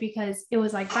was good because it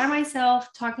was like by myself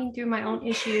talking through my own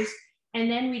issues.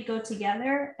 And then we'd go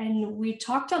together and we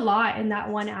talked a lot in that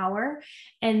 1 hour.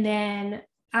 And then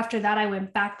after that, I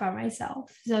went back by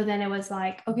myself. So then it was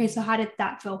like, okay, so how did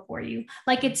that feel for you?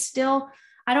 Like it's still,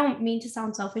 I don't mean to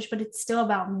sound selfish, but it's still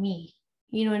about me.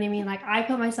 You know what I mean? Like I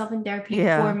put myself in therapy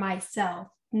for myself,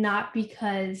 not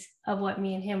because of what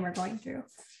me and him were going through.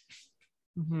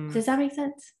 Mm-hmm. Does that make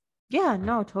sense? Yeah,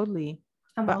 no, totally.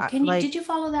 But did you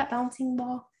follow that bouncing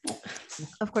ball?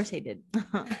 Of course I did.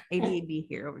 ADAB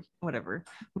here or whatever.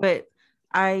 But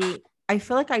I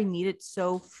feel like I need it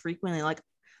so frequently. Like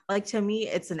to me,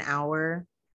 it's an hour.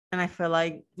 And I feel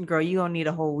like, girl, you don't need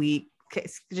a whole week.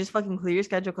 Just fucking clear your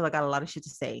schedule because I got a lot of shit to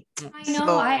say. I know.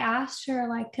 So, I asked her,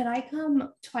 like, could I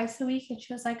come twice a week? And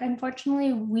she was like,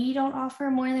 unfortunately, we don't offer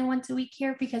more than once a week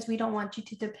here because we don't want you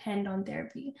to depend on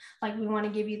therapy. Like, we want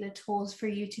to give you the tools for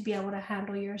you to be able to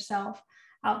handle yourself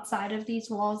outside of these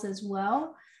walls as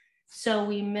well. So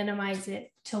we minimize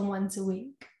it to once a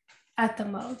week at the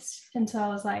most. And so I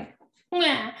was like,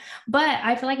 yeah, but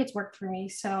I feel like it's worked for me.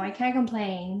 So I can't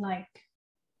complain. Like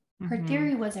her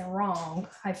theory wasn't wrong.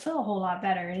 I feel a whole lot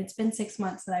better. And it's been 6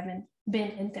 months that I've been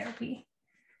in therapy.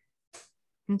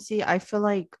 And see, I feel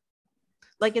like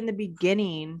in the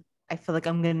beginning, I feel like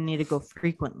I'm going to need to go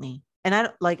frequently. And I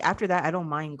like after that, I don't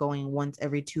mind going once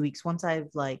every 2 weeks. Once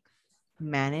I've like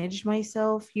managed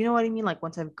myself, you know what I mean? Like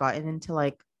once I've gotten into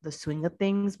like the swing of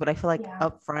things, but I feel like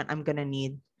up front, I'm going to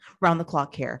need round the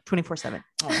clock care 24/7.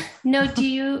 No, do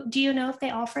you know if they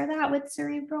offer that with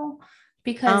Cerebral?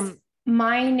 Because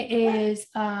Mine is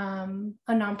a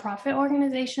nonprofit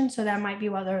organization, so that might be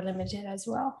why they're limited as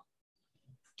well.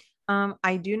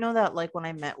 I do know that like when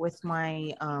I met with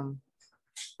my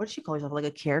what did she call herself? Like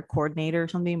a care coordinator or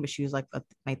something, but she was like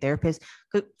my therapist.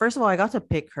 Because first of all, I got to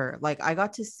pick her. Like I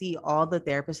got to see all the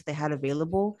therapists that they had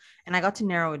available, and I got to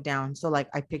narrow it down. So like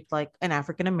I picked like an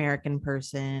African American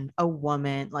person, a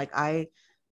woman. Like I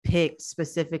picked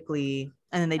specifically,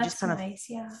 and then they just That's kind of nice.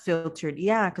 Yeah. filtered.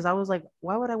 Yeah, because I was like,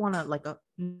 why would I want to like a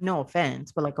no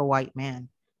offense, but like a white man?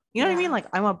 You know what I mean? Yeah. Like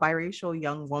I'm a biracial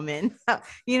young woman.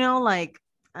 Like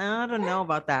I don't know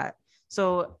about that.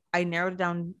 So I narrowed it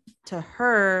down to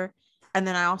her. And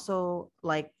then I also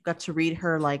like got to read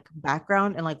her like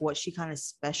background and like what she kind of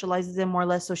specializes in more or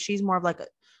less. So she's more of like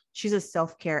she's a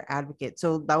self-care advocate.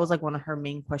 So that was like one of her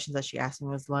main questions that she asked me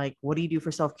was like, what do you do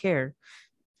for self-care?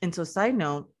 And so side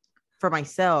note, for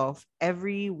myself,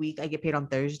 every week I get paid on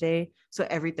Thursday. So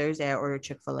every Thursday I order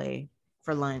Chick-fil-A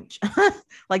for lunch.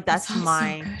 Like That that's sounds so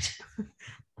my,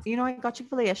 good. I got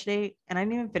Chick-fil-A yesterday and I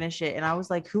didn't even finish it. And I was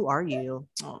like, who are you?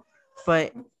 Oh,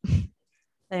 but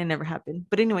that never happened.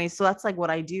 But anyway, so that's like what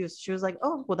I do. So she was like,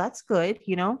 oh, well, that's good.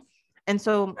 And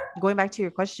so going back to your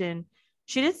question,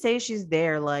 she did say she's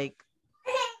there, like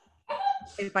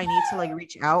if I need to like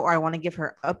reach out or I want to give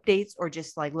her updates or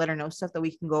just like let her know stuff that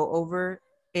we can go over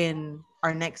in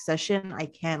our next session, I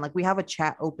can. Like we have a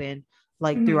chat open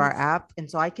like through our Mhm. app. And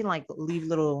so I can like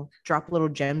drop little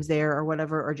gems there or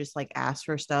whatever, or just like ask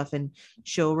for stuff and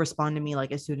she'll respond to me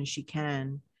like as soon as she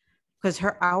can. Because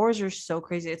her hours are so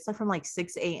crazy. It's like from like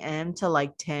 6 a.m. to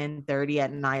like 10:30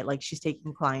 at night. Like she's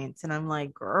taking clients. And I'm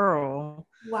like, girl.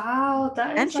 Wow,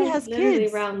 that And is she like has literally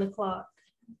kids. round the clock.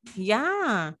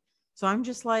 Yeah. So I'm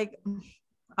just like,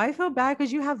 I feel bad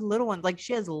because you have little ones. Like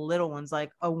she has little ones,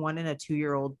 like a 1 and a 2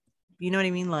 year old. You know what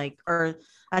I mean? Like, or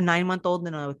a 9 month old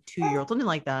and a 2 year old, something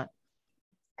like that.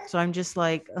 So I'm just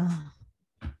like,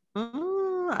 I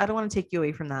don't want to take you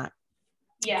away from that.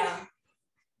 Yeah.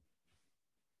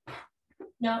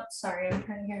 No, sorry, I'm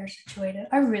trying to get her situated.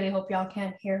 I really hope y'all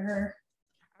can't hear her.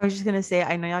 I was just gonna say,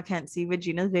 I know y'all can't see, but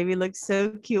Gina's baby looks so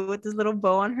cute with this little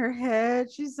bow on her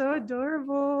head. She's so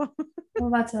adorable. I'm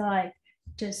about to like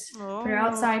just put her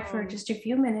outside for Oh. just a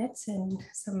few minutes and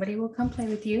somebody will come play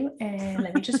with you. And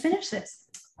let me just finish this.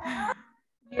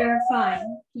 You're fine.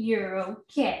 You're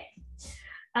okay.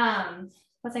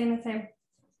 What's I gonna say?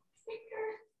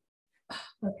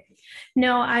 Okay.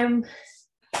 No, I'm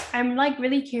like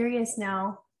really curious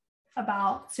now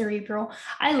about cerebral.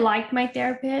 I like my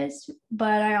therapist,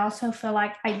 but I also feel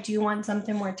like I do want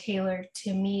something more tailored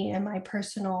to me and my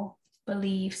personal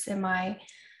beliefs and my,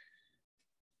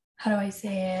 how do I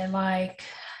say it? Like,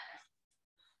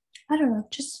 I don't know,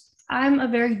 just I'm a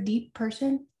very deep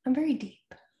person. I'm very deep.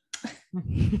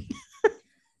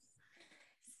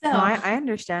 No, So, I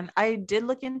understand. I did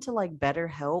look into like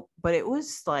BetterHelp, but it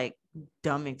was like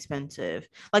dumb expensive.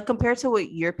 Like compared to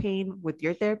what you're paying with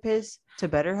your therapist to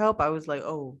BetterHelp, I was like,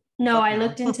 oh, no, fuck I no.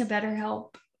 looked into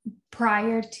BetterHelp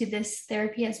prior to this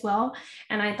therapy as well.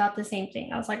 And I thought the same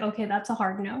thing. I was like, okay, that's a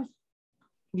hard no.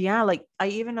 Yeah, like I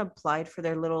even applied for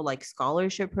their little like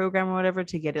scholarship program or whatever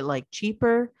to get it like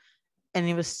cheaper. And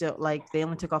it was still like they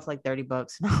only took off like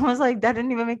 $30. And I was like, that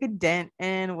didn't even make a dent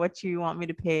in what you want me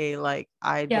to pay. Like,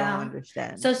 I don't Yeah.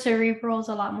 understand. So cerebral is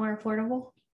a lot more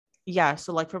affordable. Yeah,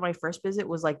 so like for my first visit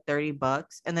was like $30.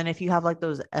 And then if you have like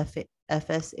those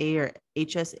FSA or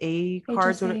HSA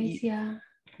cards, what HSAs, yeah.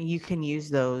 you can use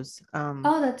those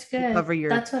Oh, that's to good. cover your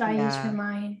That's what I use for yeah.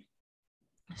 mine.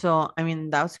 So I mean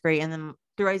that's great. And then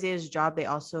through Isaiah's job, they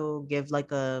also give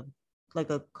like a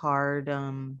card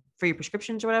for your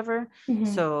prescriptions or whatever. Mhm.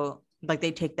 So like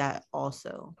they take that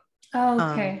also. Oh,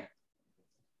 Um, okay.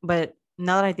 but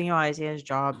now that I think about Isaiah's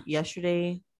job,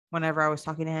 yesterday, whenever I was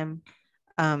talking to him,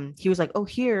 he was like, oh,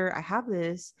 here, I have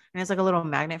this. And it's like a little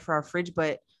magnet for our fridge.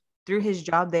 But through his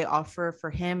job, they offer for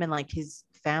him and like his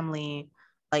family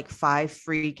like 5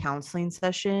 free counseling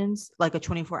sessions, like a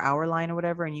 24-hour line or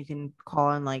whatever. And you can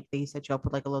call and like they set you up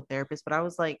with like a little therapist. But I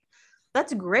was like,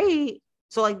 that's great.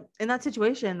 So like in that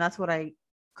situation, that's what I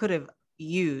could have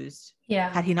used.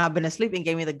 Yeah. Had he not been asleep and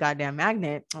gave me the goddamn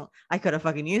magnet, I could have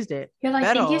fucking used it. You're like,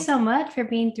 thank you Pero so much for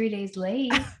being 3 days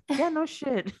late. yeah, no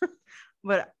shit.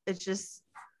 But it's just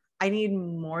I need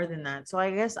more than that. So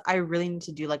I guess I really need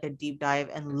to do like a deep dive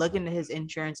and look into his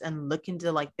insurance and look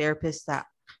into like therapists that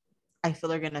I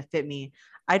feel are gonna fit me.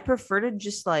 I'd prefer to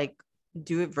just like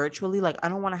do it virtually. Like I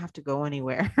don't want to have to go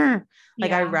anywhere.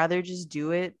 Like I'd Yeah. rather just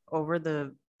do it over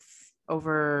the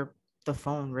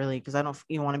phone, really, because I don't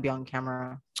even want to be on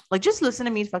camera. Like just listen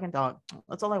to me fucking talk.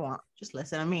 That's all I want. Just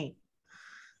listen to me.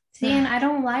 See, and I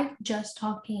don't like just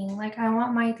talking. Like, I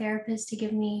want my therapist to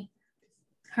give me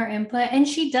her input. And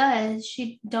she does.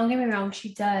 She, don't get me wrong,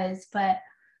 she does, but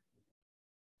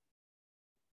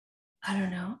I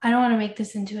don't know. I don't want to make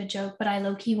this into a joke, but I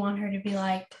low-key want her to be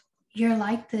like, you're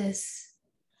like this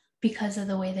because of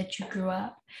the way that you grew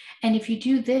up. And if you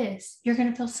do this, you're going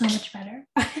to feel so much better.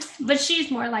 But she's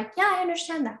more like, yeah, I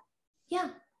understand that. Yeah.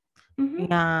 Mm-hmm.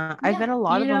 Yeah, I've Yeah. met a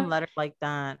lot You of them know? that are like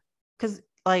that. Cause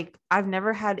like I've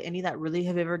never had any that really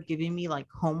have ever given me like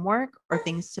homework or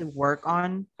things to work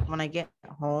on when I get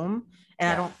home.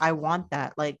 And Yeah. I want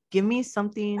that. Like give me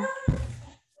something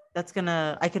that's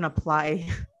I can apply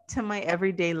to my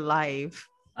everyday life.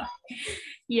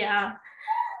 Yeah.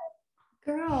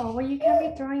 Girl, well, you can't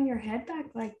be throwing your head back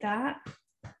like that.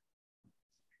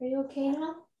 Are you okay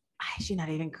now? She's not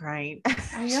even crying.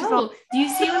 I know. Do you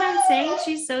see what I'm saying?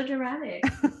 She's so dramatic.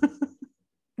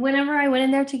 Whenever I went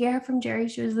in there to get her from Jerry,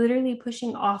 she was literally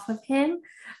pushing off of him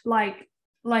like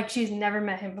she's never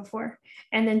met him before.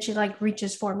 And then she like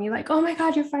reaches for me, like, oh my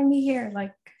God, you're finally here.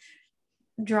 Like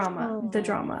the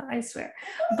drama, I swear.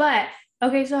 But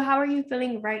okay, so how are you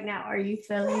feeling right now? Are you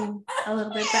feeling a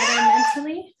little bit better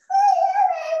mentally?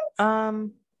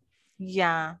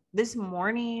 Yeah, this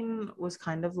morning was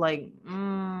kind of like,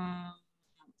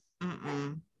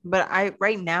 but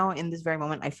right now in this very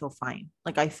moment, I feel fine.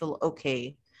 Like I feel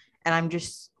okay. And I'm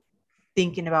just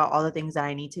thinking about all the things that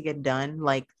I need to get done,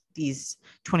 like these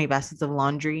 20 baskets of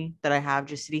laundry that I have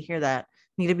just sitting here that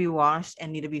need to be washed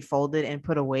and need to be folded and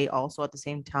put away also at the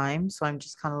same time. So I'm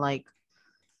just kind of like,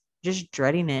 just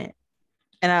dreading it.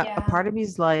 And a Yeah. part of me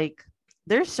is like,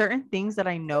 there's certain things that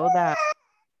I know that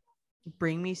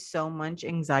bring me so much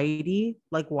anxiety.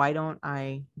 Like, why don't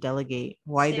I delegate?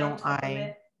 Why Stay on don't top of I?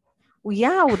 it. Well,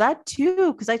 yeah, well, that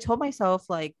too. Because I told myself,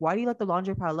 like, why do you let the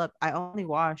laundry pile up? I only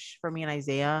wash for me and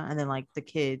Isaiah and then like the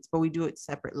kids, but we do it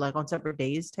separate, like on separate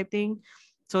days type thing.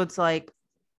 So it's like,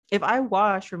 if I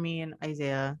wash for me and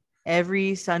Isaiah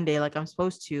every Sunday, like I'm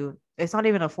supposed to, it's not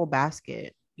even a full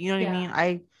basket. You know what I Yeah.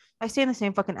 mean? I stay in the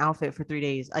same fucking outfit for 3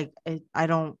 days. I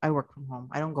don't, I work from home.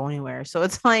 I don't go anywhere. So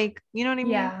it's like, you know what I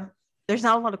mean? Yeah. There's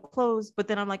not a lot of clothes, but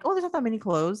then I'm like, oh, there's not that many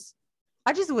clothes.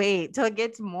 I just wait till it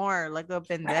gets more like a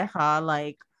pendeja,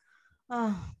 like,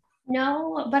 oh,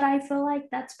 No, but I feel like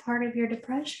that's part of your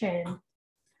depression.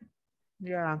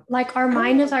 yeah. Like our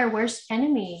mind is our worst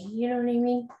enemy. You know what I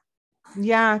mean?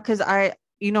 Yeah, because I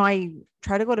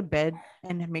try to go to bed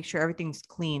and make sure everything's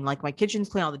clean. Like my kitchen's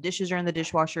clean, all the dishes are in the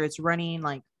dishwasher, it's running.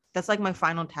 Like that's like my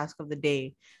final task of the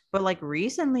day. But like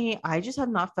recently, I just have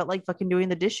not felt like fucking doing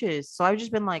the dishes. So I've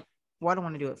just been like, well, I don't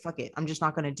want to do it. Fuck it. I'm just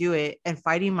not gonna do it and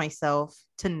fighting myself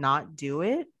to not do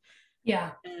it.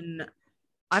 Yeah. And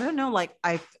I don't know, like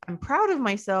I'm proud of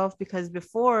myself because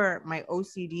before my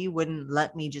OCD wouldn't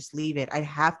let me just leave it. I'd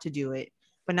have to do it.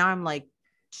 But now I'm like,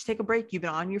 just take a break. You've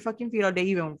been on your fucking feet all day.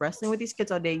 You've been wrestling with these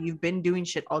kids all day. You've been doing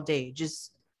shit all day.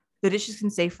 Just the dishes can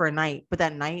stay for a night, but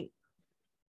that night,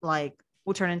 like,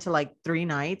 will turn into like 3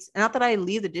 nights. And not that I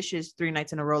leave the dishes 3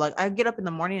 nights in a row. Like I get up in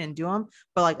the morning and do them,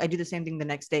 but like I do the same thing the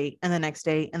next day and the next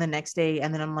day and the next day.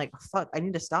 And then I'm like, fuck, I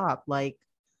need to stop. Like,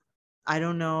 I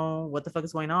don't know what the fuck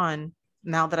is going on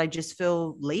now that I just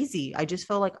feel lazy. I just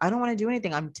feel like I don't want to do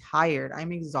anything. I'm tired.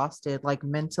 I'm exhausted, like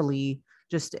mentally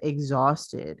just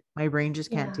exhausted. My brain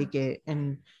just can't Yeah. take it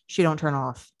and she don't turn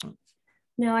off.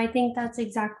 No, I think that's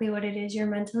exactly what it is. You're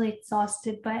mentally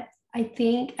exhausted. But I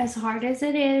think as hard as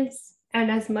it is, and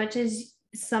as much as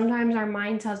sometimes our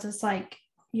mind tells us, like,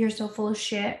 you're so full of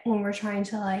shit when we're trying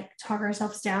to like talk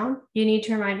ourselves down, you need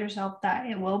to remind yourself that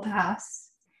it will pass.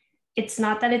 It's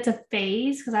not that it's a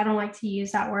phase, because I don't like to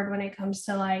use that word when it comes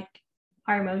to like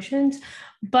our emotions,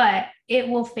 but it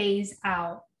will phase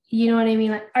out. You know what I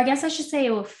mean? Like, I guess I should say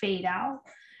it will fade out.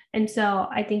 And so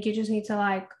I think you just need to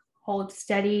like hold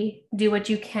steady, do what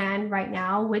you can right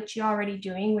now, which you're already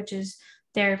doing, which is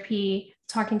therapy,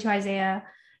 talking to Isaiah,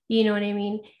 you know what I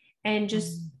mean? And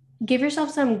just give yourself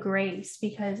some grace,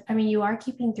 because I mean, you are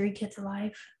keeping 3 kids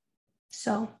alive.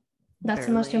 So that's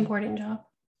the most Barely. important job.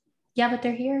 Yeah, but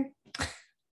they're here.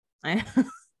 I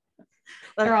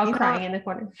They're all you crying know, in the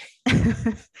corner.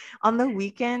 on the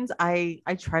weekends, I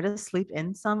try to sleep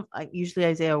in some. Usually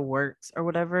Isaiah works or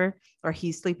whatever, or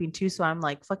he's sleeping too. So I'm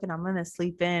like, fucking, I'm gonna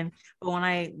sleep in. But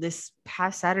when this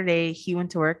past Saturday, he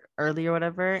went to work early or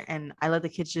whatever, and I let the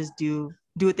kids just do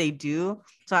what they do.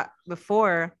 So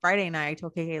before Friday night, I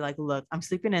told KK, like, look, I'm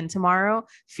sleeping in tomorrow.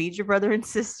 Feed your brother and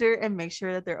sister and make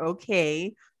sure that they're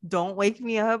okay. Don't wake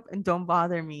me up and don't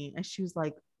bother me. And she was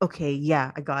like, okay,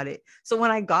 yeah, I got it. So when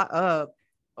I got up,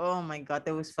 oh my God,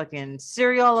 there was fucking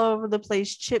cereal all over the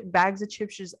place, bags of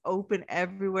chips just open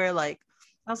everywhere. Like,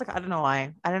 I was like, I don't know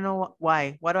why. I don't know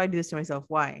why. Why do I do this to myself?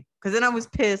 Why? Because then I was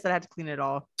pissed that I had to clean it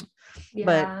all.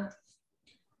 But Yeah.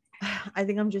 I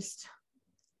think I'm just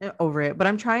over it, but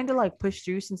I'm trying to like push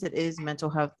through since it is mental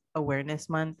health awareness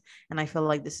month, and I feel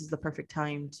like this is the perfect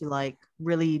time to like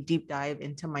really deep dive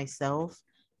into myself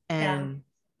Yeah, and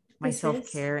my this is.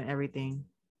 self-care and everything.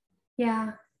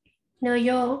 Yeah. No,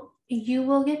 you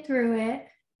will get through it.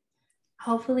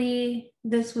 Hopefully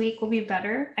this week will be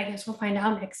better. I guess we'll find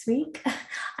out next week.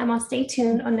 I'm on stay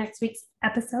tuned on next week's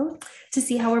episode to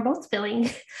see how we're both feeling.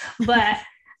 But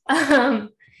um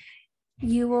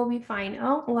you will be fine.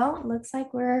 Oh, well, it looks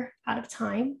like we're out of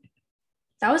time.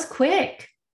 That was quick.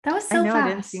 That was I so know it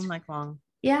didn't seem fast. like long.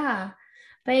 Yeah.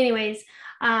 But anyways,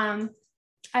 I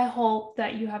hope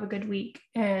that you have a good week,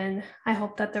 and I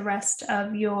hope that the rest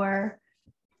of your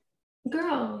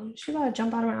girl, she about to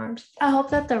jump out of my arms. I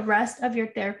hope that the rest of your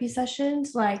therapy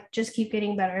sessions like just keep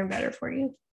getting better and better for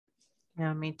you.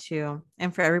 Yeah, me too.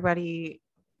 And for everybody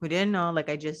who didn't know, like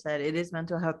I just said, it is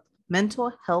mental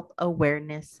health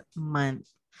awareness month.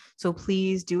 So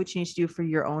please do what you need to do for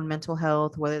your own mental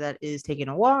health, whether that is taking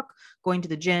a walk, going to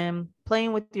the gym,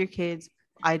 playing with your kids.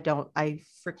 I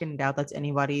freaking doubt that's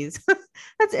anybody's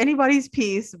that's anybody's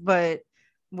piece, but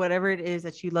whatever it is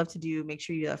that you love to do, make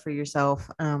sure you do that for yourself.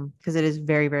 Because it is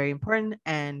very, very important.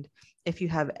 And if you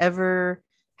have ever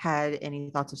had any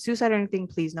thoughts of suicide or anything,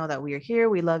 please know that we are here.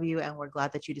 We love you, and we're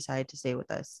glad that you decided to stay with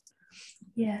us.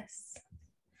 Yes,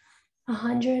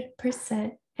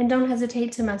 100%. And don't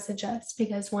hesitate to message us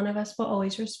because one of us will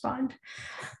always respond.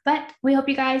 But we hope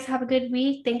you guys have a good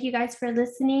week. Thank you guys for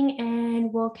listening,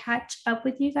 and we'll catch up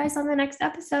with you guys on the next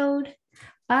episode.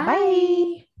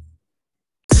 Bye.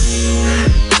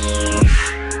 Bye.